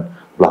that you find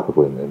black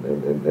people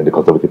in the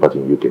Conservative Party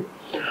in the UK.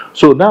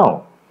 So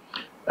now,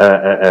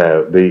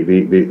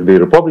 the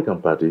Republican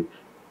Party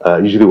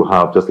usually will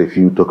have just a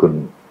few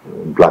token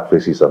black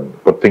faces,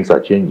 but things are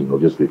changing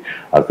obviously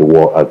as the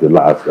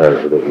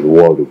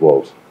world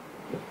evolves.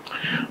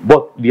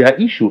 But their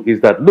issue is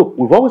that, look,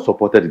 we've always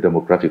supported the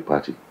Democratic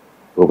Party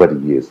over the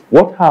years.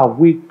 What have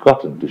we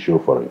gotten to show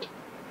for it?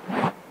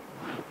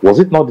 Was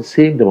it not the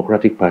same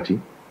Democratic Party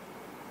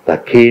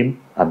that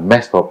came and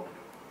messed up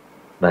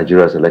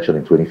Nigeria's election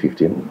in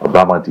 2015?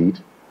 Obama did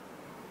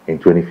in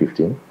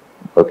 2015.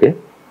 Okay?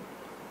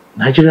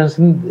 Nigerians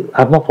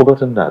have not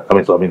forgotten that.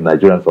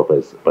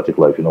 Nigerians in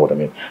particular, if you know what I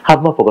mean,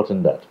 have not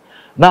forgotten that.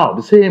 Now,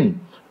 the same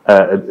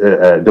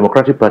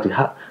Democratic Party,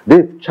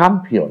 they've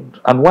championed.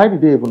 And why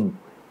did they even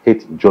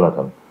hate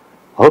Jonathan?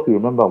 I hope you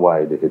remember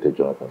why they hated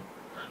Jonathan.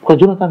 Because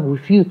Jonathan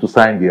refused to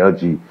sign the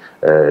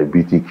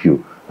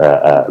LGBTQ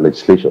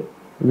legislation.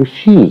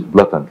 Refused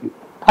blatantly.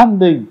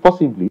 And they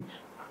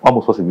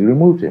almost possibly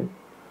removed him.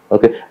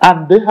 Okay?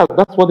 And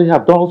that's what they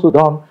have also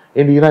done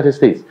in the United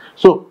States.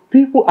 So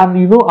people,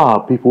 and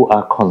our people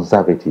are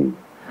conservative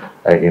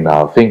in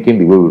our thinking,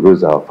 the way we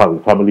raise our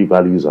family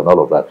values and all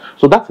of that.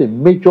 So that's a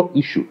major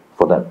issue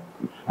for them.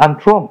 And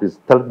Trump is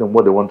telling them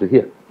what they want to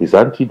hear. He's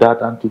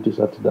anti-that, anti-this,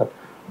 anti-that.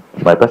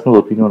 My personal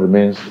opinion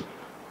remains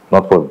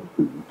not for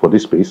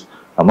this space.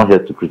 I'm not here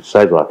to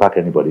criticize or attack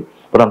anybody,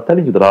 but I'm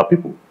telling you that our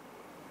people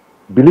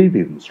believe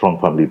in strong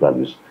family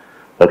values.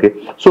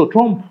 Okay, so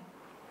Trump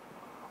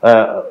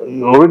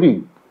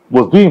already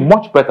was doing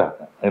much better,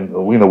 and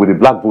with the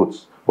black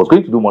votes, was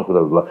going to do much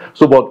better with black.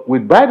 So, but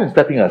with Biden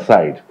stepping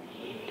aside,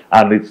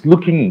 and it's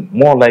looking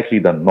more likely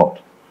than not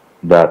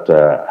that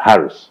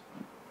Harris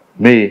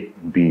may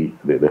be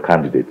the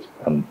candidate,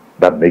 and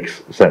that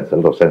makes sense, a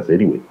lot of sense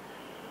anyway.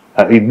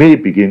 It may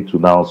begin to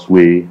now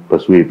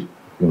persuade,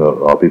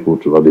 our people,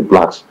 the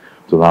blacks,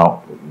 to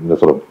now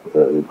sort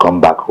of come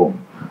back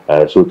home,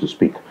 so to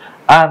speak.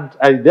 And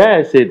I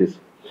dare say this: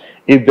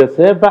 if there's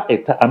ever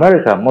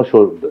America, I'm not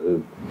sure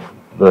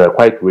they're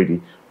quite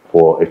ready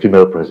for a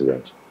female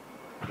president.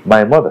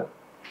 My mother,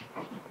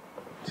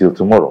 till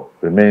tomorrow,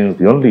 remains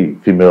the only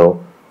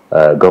female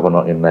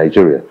governor in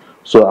Nigeria.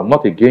 So I'm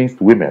not against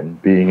women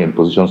being in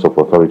positions of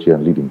authority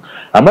and leading.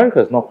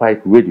 America is not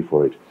quite ready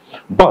for it.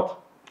 But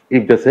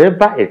if there's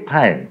ever a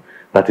time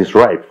that is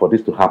right for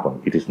this to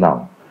happen, it is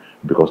now.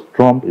 Because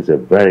Trump is a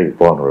very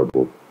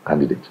vulnerable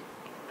candidate.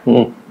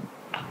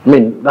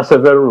 That's a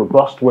very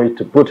robust way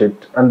to put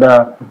it. And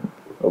a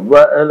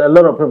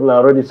lot of people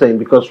are already saying,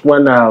 because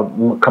when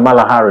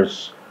Kamala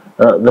Harris,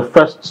 the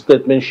first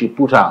statement she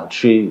put out,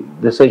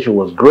 they say she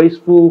was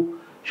graceful.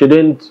 She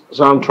didn't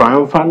sound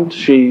triumphant.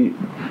 She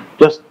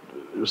just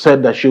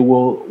said that she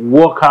will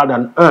work hard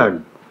and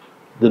earn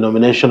the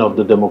nomination of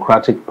the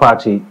Democratic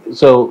Party.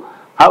 So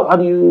how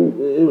do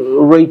you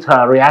rate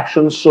her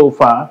reactions so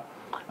far?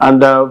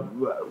 And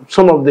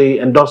some of the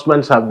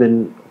endorsements have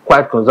been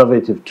quite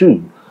conservative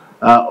too.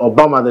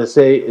 Obama, they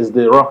say, is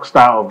the rock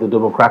star of the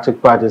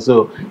Democratic Party,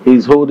 so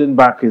he's holding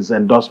back his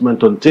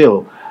endorsement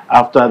until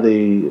after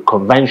the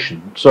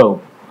convention.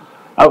 So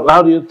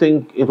how do you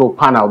think it will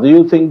pan out? Do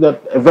you think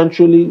that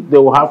eventually they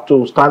will have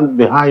to stand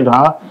behind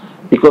her?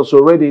 Because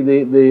already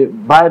the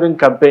Biden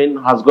campaign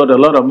has got a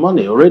lot of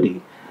money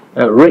already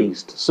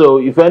raised. So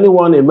if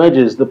anyone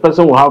emerges, the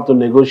person will have to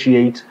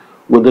negotiate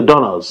with the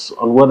donors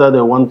on whether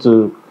they want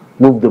to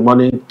move the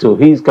money to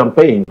his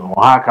campaign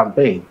or her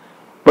campaign.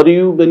 But do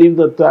you believe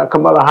that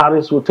Kamala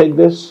Harris will take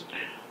this?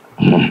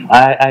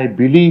 I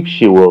believe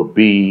she will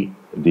be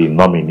the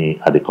nominee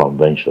at the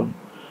convention.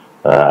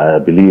 I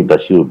believe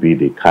that she will be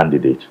the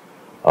candidate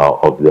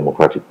of the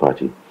Democratic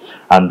Party.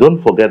 And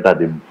don't forget that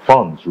the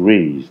funds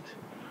raised,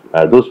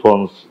 those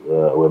funds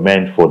were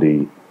meant for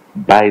the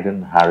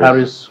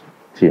Biden-Harris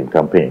team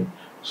campaign.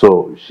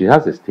 So she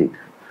has a stake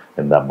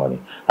in that money.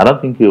 I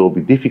don't think it will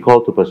be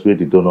difficult to persuade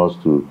the donors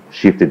to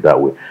shift it that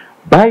way.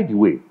 By the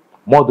way,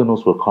 more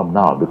donors will come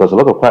now because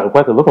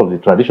quite a lot of the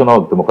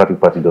traditional Democratic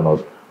Party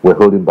donors were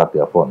holding back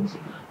their funds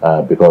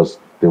because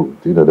they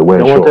weren't sure. They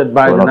wanted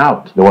Biden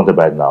out. They wanted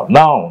Biden out.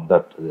 Now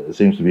that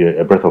seems to be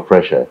a breath of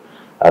fresh air.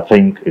 I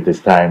think it is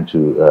time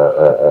to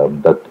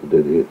that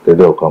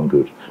they'll come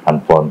good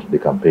and fund the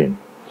campaign.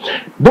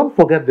 Don't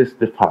forget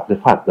the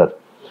fact that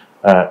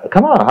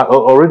Kamala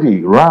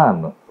already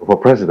ran for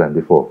president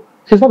before.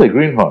 She's not a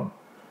greenhorn.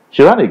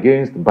 She ran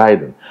against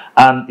Biden,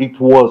 and it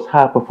was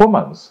her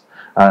performance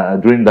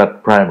during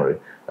that primary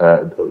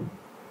that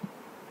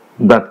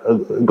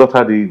got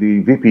her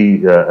the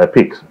VP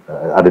pick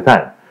at the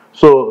time.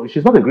 So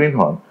she's not a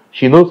greenhorn.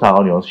 She knows her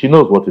onions. She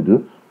knows what to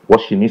do.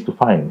 What she needs to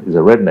find is a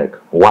redneck,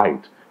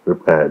 white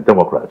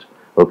Democrat,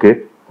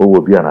 okay, who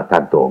will be an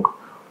attack dog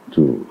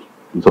to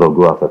sort of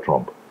go after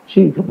Trump.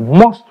 She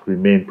must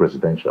remain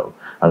presidential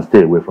and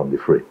stay away from the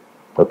fray.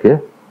 Okay?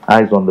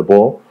 Eyes on the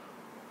ball.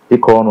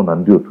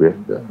 And do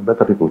it.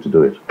 Better people to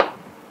do it.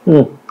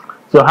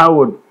 So how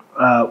would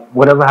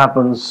whatever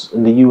happens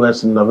in the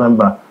US in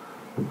November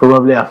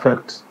probably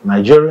affect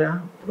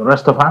Nigeria, the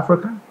rest of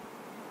Africa?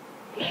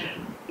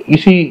 You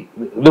see,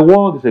 the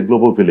world is a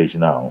global village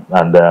now,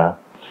 and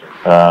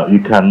you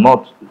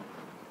cannot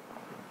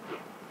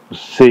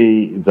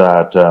say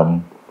that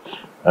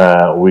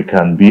we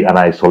can be an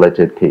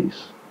isolated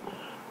case.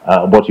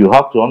 But you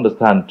have to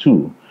understand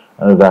too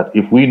that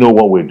if we know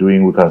what we're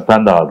doing, we can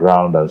stand our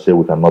ground and say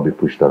we cannot be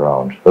pushed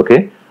around.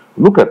 Okay?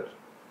 Look at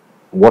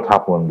what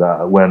happened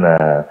when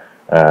the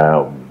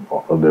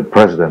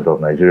president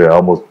of Nigeria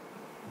almost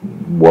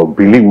we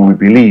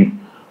believe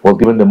was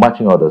given the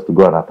marching orders to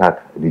go and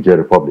attack the Niger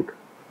Republic.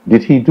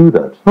 Did he do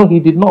that? No,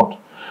 he did not.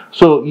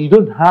 So you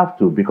don't have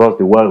to, because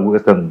the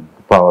Western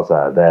powers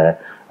are there,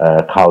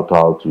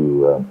 kowtow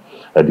to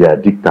their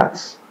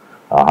diktats.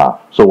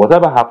 So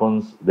whatever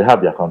happens, they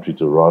have their country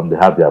to run, they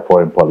have their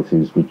foreign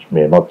policies, which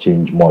may not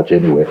change much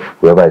anyway,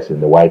 whoever is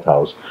in the White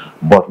House.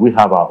 But we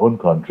have our own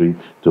country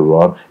to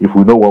run. If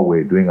we know what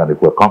we're doing and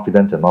if we're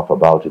confident enough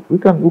about it, we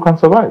can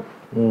survive.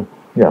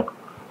 Yeah.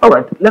 All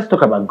right, let's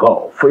talk about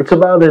golf. It's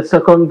about the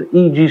second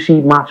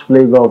EGC match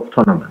play golf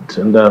tournament.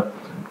 And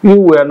you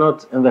were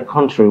not in the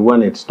country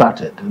when it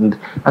started. And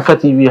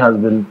AfiaTv has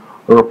been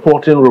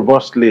reporting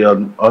robustly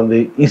on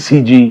the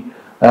ECG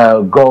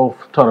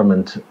golf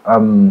tournament.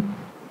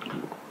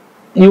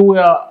 You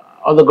were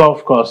on the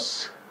golf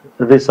course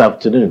this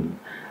afternoon,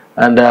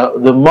 and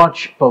the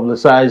much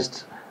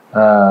publicized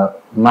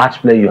match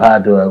play you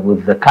had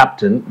with the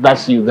captain,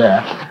 that's you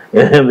there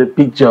in the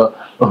picture,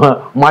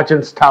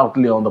 marching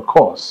stoutly on the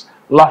course,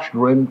 lush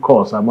green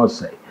course, I must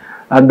say.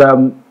 And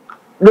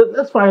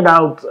let's find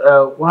out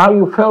how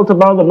you felt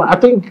about them. I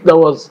think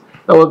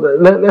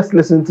let's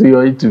listen to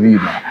your interview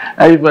now.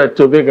 If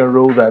Tobeka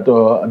wrote that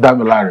or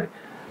Damilari,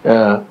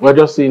 we're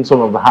just seeing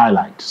some of the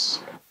highlights.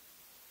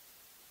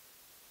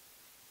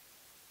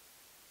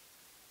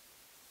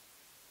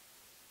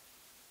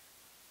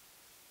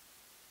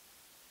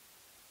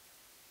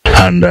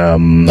 And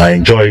I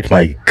enjoyed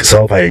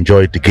myself. I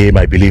enjoyed the game.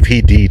 I believe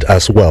he did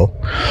as well.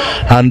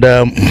 And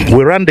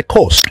we ran the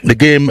course. The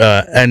game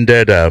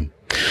ended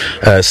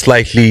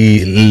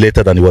slightly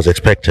later than it was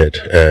expected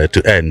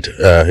to end.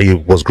 He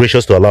was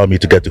gracious to allow me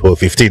to get to hole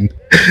 15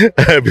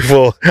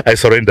 before I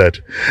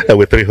surrendered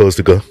with 3 holes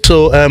to go.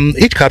 So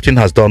each captain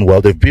has done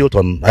well. I built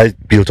on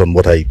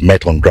what I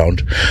met on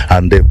ground,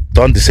 and they've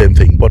done the same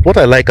thing. But what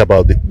I like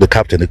about the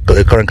captain,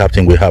 the current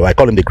captain we have, I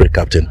call him the great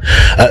captain,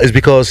 is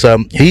because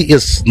he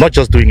is not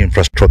just doing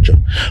infrastructure,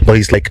 but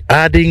he's like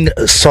adding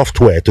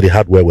software to the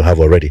hardware we have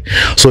already.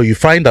 So you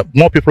find that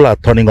more people are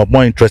turning up,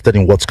 more interested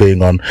in what's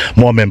going on,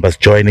 more members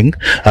joining,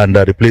 and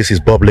the place is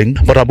bubbling.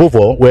 But above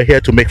all, we're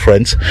here to make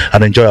friends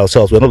and enjoy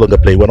ourselves. We're no longer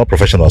playing. We're not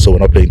professionals, so we're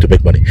not playing to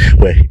make money.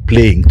 We're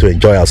playing to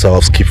enjoy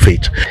ourselves, keep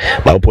fit.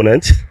 My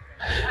opponent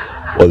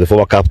was the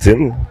former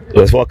captain. He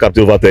was former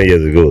captain over 10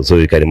 years ago, so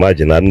you can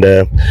imagine. And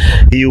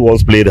he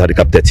once played at the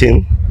Cap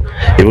 13,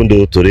 even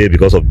though today,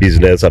 because of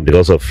business and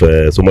because of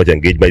so much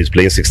engagement, he's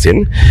playing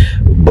 16.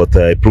 But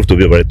it proved to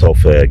be a very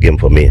tough game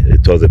for me.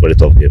 It was a very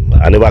tough game.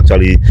 I never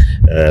actually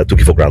took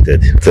it for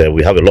granted.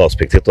 We have a lot of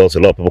spectators, a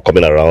lot of people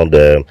coming around.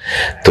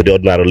 Today,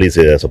 ordinarily,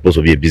 is supposed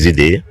to be a busy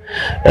day.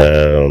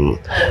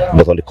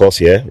 But on the course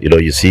here,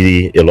 you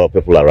see a lot of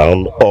people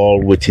around,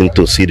 all waiting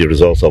to see the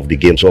results of the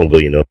games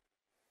ongoing.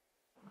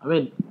 I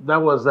mean, that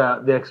was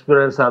the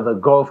experience at the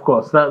golf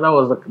course. That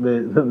was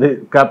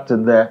the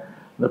captain there,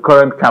 the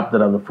current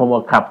captain and the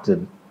former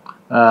captain.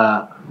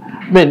 I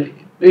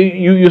mean,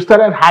 you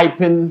started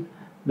hyping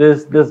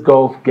this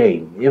golf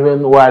game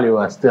even while you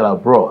were still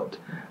abroad,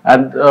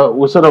 and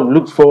we sort of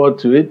looked forward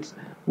to it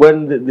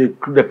when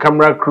the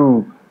camera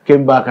crew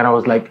came back, and I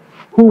was like,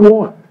 "Who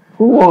won?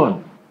 Who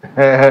won?"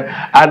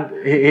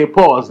 And he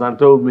paused and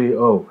told me,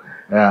 "Oh,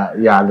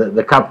 yeah,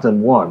 the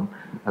captain won."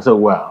 I said,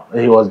 well,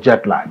 he was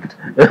jet lagged.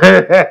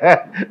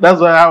 That's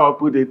how I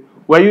put it.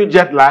 Were you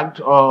jet lagged,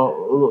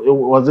 or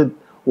was it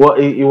what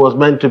it was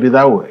meant to be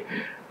that way?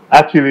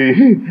 Actually,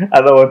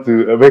 I don't want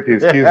to make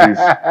excuses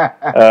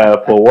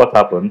for what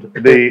happened.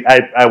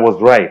 I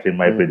was right in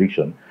my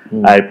prediction.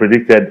 I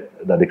predicted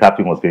that the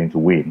captain was going to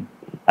win,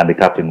 and the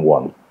captain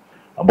won.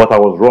 But I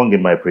was wrong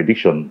in my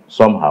prediction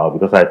somehow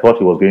because I thought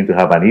he was going to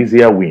have an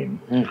easier win.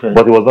 Okay.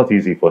 But it was not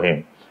easy for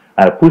him.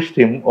 I pushed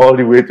him all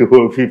the way to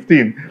hole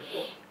 15.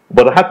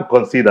 But I had to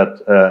concede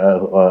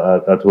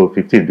at hole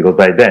 15 because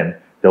by then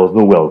there was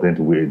no way I was going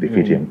to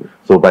defeat him.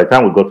 So by the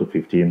time we got to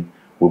 15,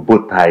 we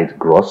both tied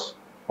gross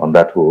on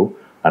that hole.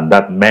 And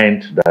that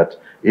meant that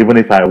even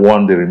if I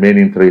won the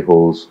remaining 3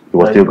 holes, he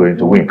was still going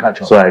to win.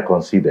 So I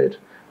conceded.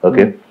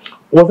 Okay.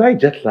 Was I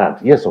jet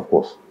lagged? Yes, of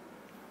course.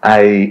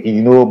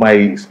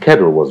 My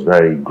schedule was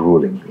very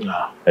grueling.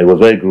 Yeah. It was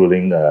very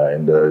grueling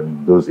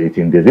in those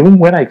 18 days. Even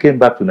when I came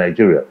back to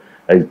Nigeria,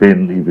 he's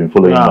been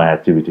following my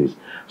activities.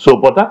 So,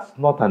 but that's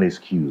not an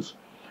excuse.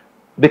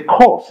 The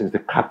course is the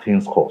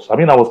captain's course. I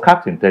mean, I was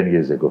captain 10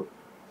 years ago.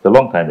 It's a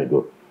long time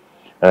ago.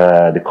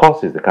 The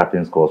course is the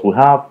captain's course. We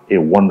have a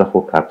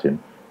wonderful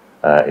captain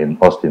in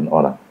Austin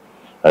Honor.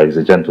 He's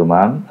a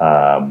gentleman.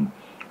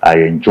 I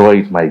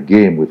enjoyed my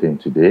game with him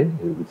today.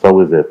 It's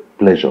always a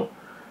pleasure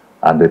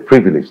and a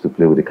privilege to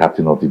play with the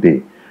captain of the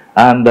day.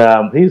 And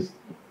he's,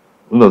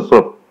 sort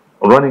of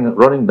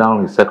running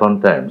down his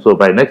second term. So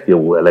by next year,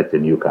 we'll elect a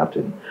new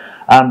captain.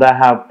 And I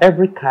have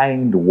every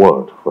kind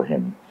word for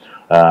him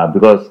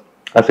because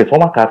as a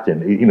former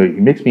captain,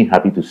 it makes me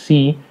happy to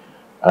see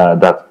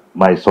that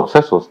my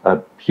successors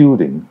are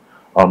building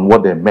on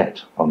what they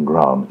met on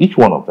ground. Each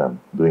one of them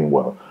doing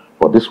well.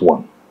 But this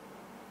one,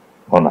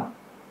 Honor,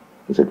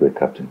 is a great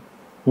captain.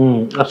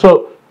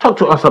 So talk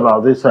to us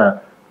about this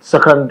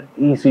second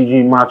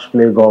ECG match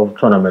play golf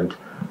tournament.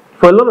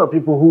 For a lot of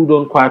people who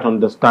don't quite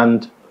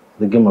understand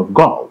the game of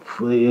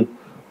golf,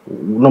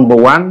 number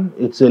one,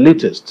 it's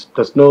elitist.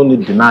 There's no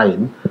need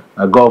denying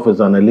golf is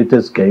an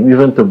elitist game,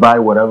 even to buy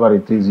whatever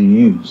it is you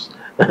use.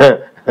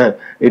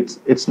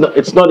 it's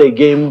not a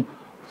game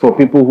for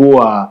people who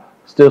are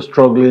still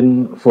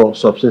struggling for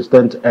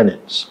subsistent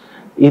earnings.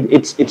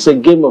 It's a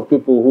game of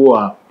people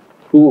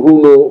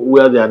who know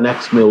where their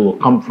next meal will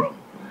come from.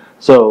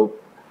 So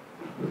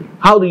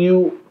how do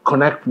you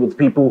connect with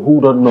people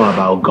who don't know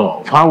about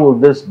golf? How will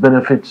this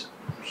benefit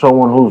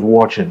someone who's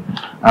watching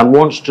and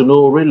wants to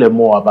know really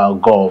more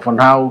about golf, and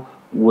how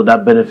would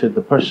that benefit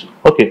the person?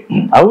 Okay,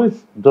 I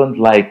always don't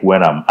like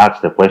when I'm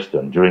asked a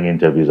question during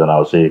interviews and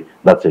I'll say,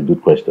 that's a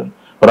good question.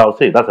 But I'll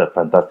say, that's a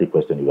fantastic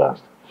question you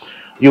asked.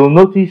 You'll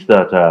notice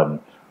that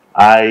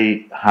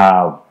I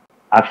have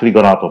actually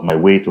gone out of my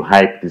way to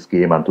hype this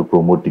game and to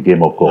promote the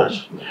game of golf.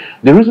 Yes.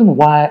 The reason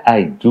why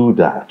I do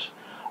that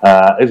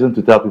isn't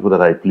to tell people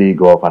that I play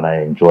golf and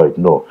I enjoy it.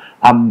 No,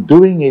 I'm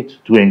doing it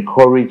to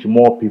encourage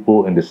more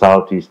people in the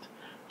Southeast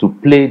to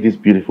play this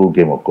beautiful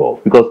game of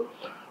golf, because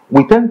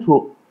we tend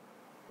to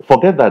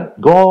forget that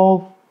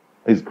golf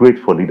is great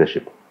for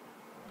leadership.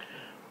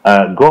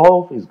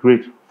 Golf is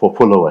great for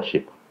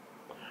followership.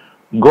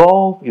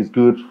 Golf is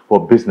good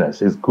for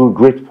business. It's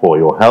great for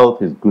your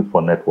health. It's good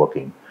for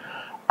networking.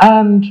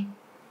 And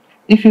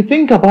if you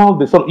think about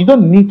this, you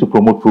don't need to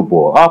promote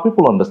football. Our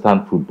people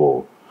understand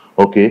football.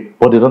 Okay,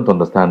 but they don't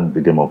understand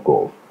the game of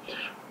golf.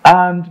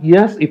 And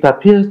yes, it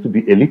appears to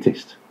be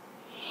elitist.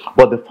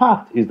 But the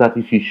fact is that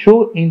if you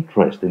show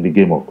interest in the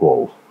game of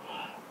golf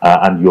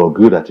and you're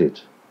good at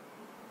it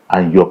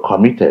and you're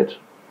committed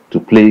to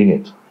playing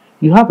it,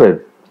 you have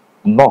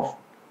enough.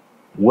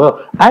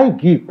 Well, I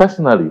give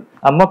personally,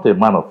 I'm not a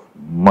man of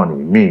money,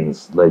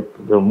 means, like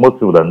most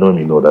people that know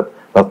me know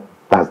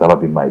that's never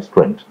been my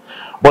strength.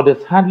 But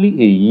there's hardly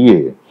a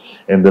year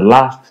in the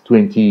last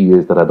 20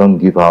 years that I don't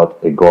give out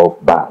a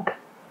golf bag,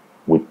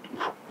 with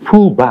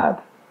full bag,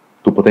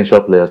 to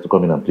potential players to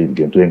come in and play the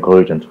game, to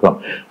encourage them to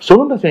come. So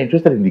long as you're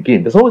interested in the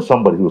game, there's always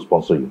somebody who will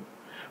sponsor you.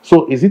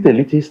 So is it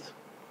elitist?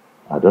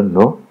 I don't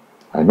know.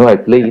 I know I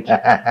play it.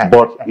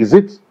 But is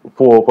it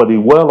for the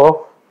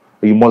well-off?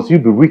 Must you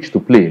be rich to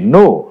play?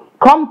 No.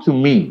 Come to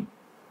me.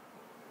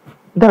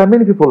 There are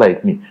many people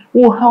like me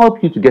who will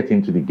help you to get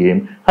into the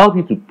game, help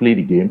you to play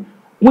the game.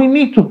 We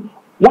need to.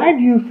 Why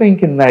do you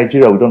think in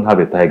Nigeria we don't have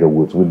a Tiger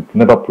Woods? We've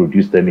never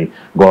produced any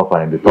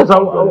golfer in the top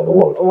 100 in the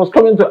world. I was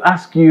coming to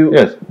ask you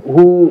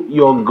who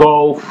your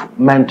golf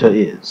mentor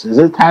is. Is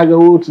it Tiger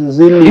Woods? Is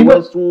it Lee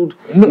Westwood?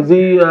 No. Is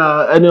he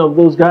any of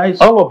those guys?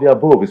 All of the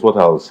above is what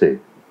I will say.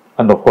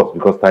 And of course,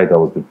 because Tiger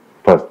was the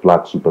first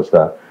black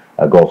superstar,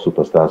 golf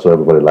superstar, so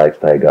everybody likes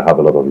Tiger, have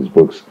a lot of his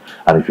books.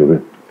 And if you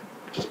read,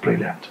 just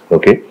brilliant.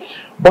 Okay?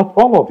 But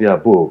all of the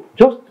above,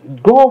 just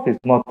golf is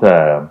not...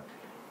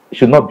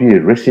 should not be a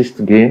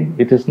racist game.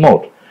 It is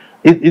not.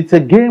 It's a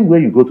game where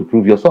you go to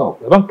prove yourself.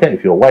 I don't care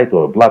if you're white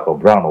or black or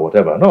brown or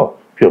whatever. No,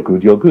 if you're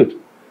good, you're good.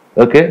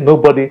 Okay,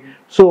 nobody.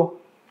 So,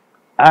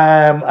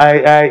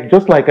 I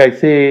just like I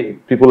say,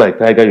 people like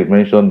Tiger, you've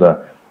mentioned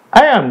that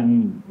I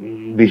am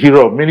the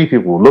hero of many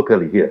people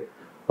locally here.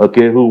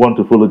 Okay, who want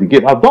to follow the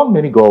game. I've done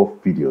many golf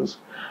videos,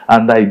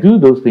 and I do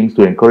those things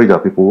to encourage our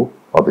people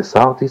of the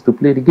Southeast to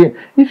play the game.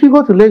 If you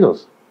go to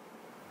Lagos,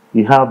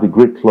 you have the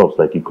great clubs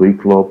like Ikoyi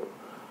Club,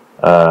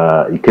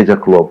 Ikeja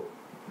Club,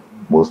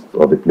 most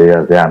of the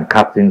players there and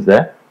captains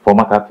there,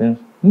 former captains,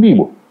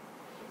 Igbo.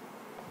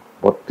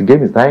 But the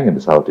game is dying in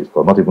the southeast,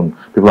 or not even,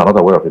 people are not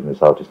aware of it in the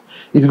southeast.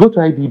 If you go to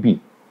IBB,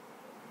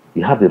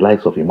 you have the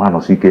likes of Iman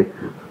Osike,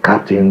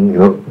 captain, you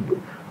know,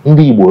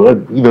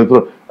 Igbo, you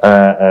know,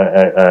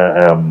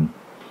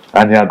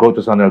 Aniago,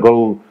 just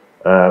Aniago,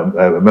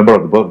 a member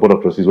of the board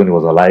of trustees when he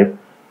was alive,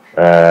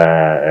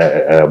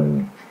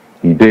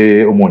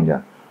 Ide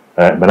Omonia,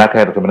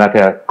 Dr.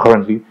 Menaka,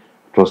 currently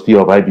trustee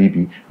of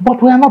IBB,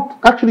 but we are not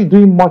actually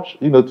doing much,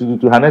 you know,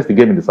 to harness the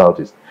game in the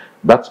southeast.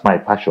 That's my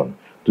passion,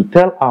 to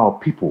tell our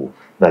people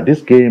that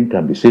this game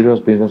can be serious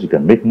business. You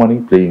can make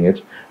money playing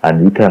it,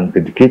 and you can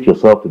dedicate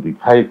yourself to the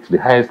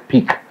highest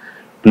peak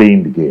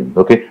playing the game.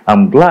 Okay,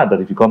 I'm glad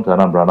that if you come to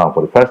Anambra now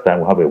for the first time,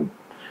 we have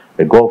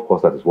a golf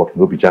course that is working.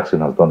 Obi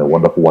Jackson has done a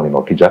wonderful one in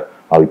Okija.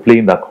 I'll be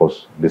playing that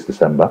course this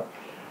December.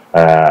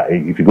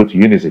 If you go to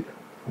Unizik,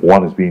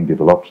 one is being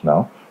developed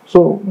now.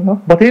 So, you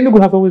know, but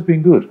Enugu has always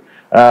been good.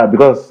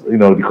 Because, you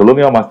know, the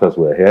Colonial Masters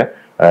were here,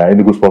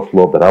 Enugu Sports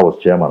Club that I was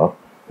chairman of,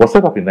 was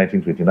set up in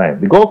 1929.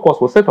 The golf course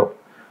was set up,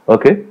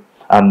 okay?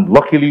 And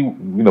luckily,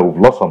 you know, we've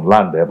lost some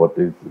land there, but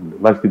it's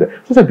largely there.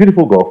 So it's a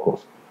beautiful golf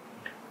course.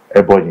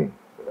 Ebonyi,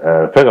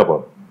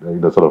 Fegabon, you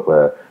know, sort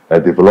of a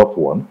developed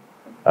one.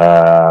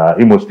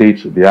 Imo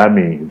State, the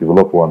Army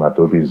developed one at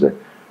Obize.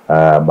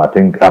 I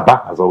think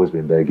Aba has always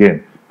been there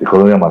again. The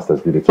Colonial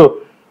Masters did it.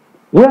 So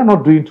we are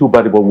not doing too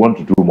badly, but we want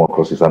to do more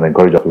courses and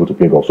encourage our people to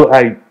play golf. So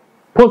I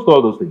post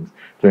all those things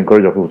to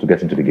encourage our people to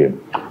get into the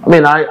game. I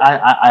mean,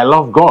 I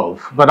love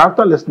golf, but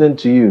after listening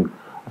to you,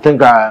 I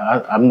think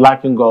I'm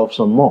liking golf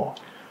some more.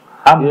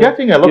 I'm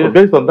getting a lot of,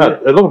 based on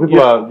that, a lot of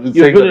people are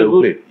saying that they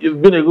will play.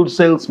 You've been a good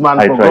salesman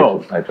for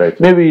golf. I tried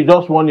to. Maybe you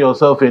just won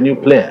yourself a new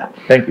player.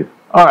 Thank you.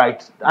 All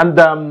right, and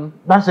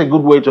that's a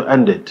good way to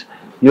end it.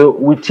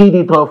 We teed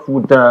it off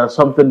with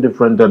something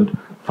different, and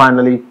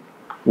finally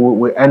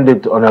we end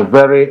it on a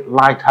very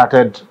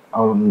light-hearted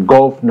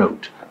golf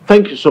note.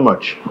 Thank you so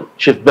much,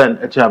 Chief Ben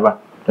Etiaba.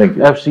 Thank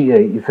you.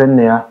 FCA,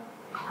 Ifenia,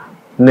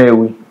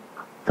 Newi.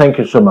 Thank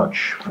you so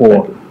much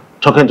for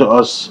talking to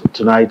us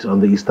tonight on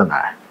the Eastern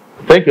Eye.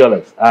 Thank you,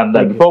 Alex. And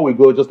before we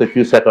go, just a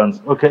few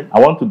seconds. Okay. I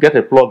want to get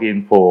a plug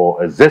in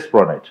for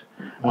Zespronet.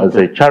 It's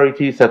a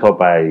charity set up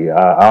by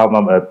our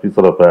alma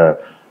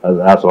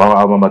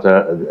mater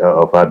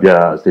of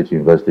Abia State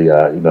University.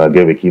 You know, I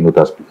gave a keynote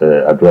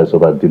address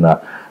over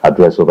dinner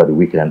address over the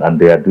weekend, and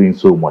they are doing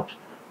so much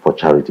for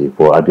charity,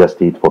 for Abia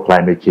State, for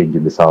climate change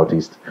in the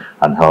southeast,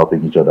 and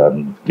helping each other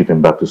and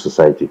giving back to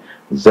society.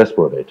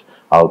 Zespronet.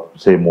 I'll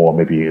say more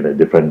maybe in a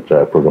different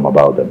program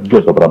about them.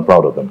 Good, but I'm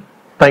proud of them.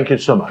 Thank you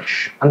so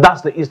much. And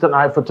that's the Eastern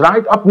Eye for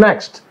tonight. Up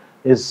next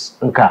is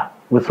Nka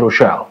with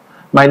Rochelle.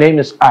 My name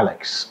is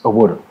Alex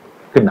Owodo.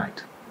 Good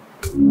night.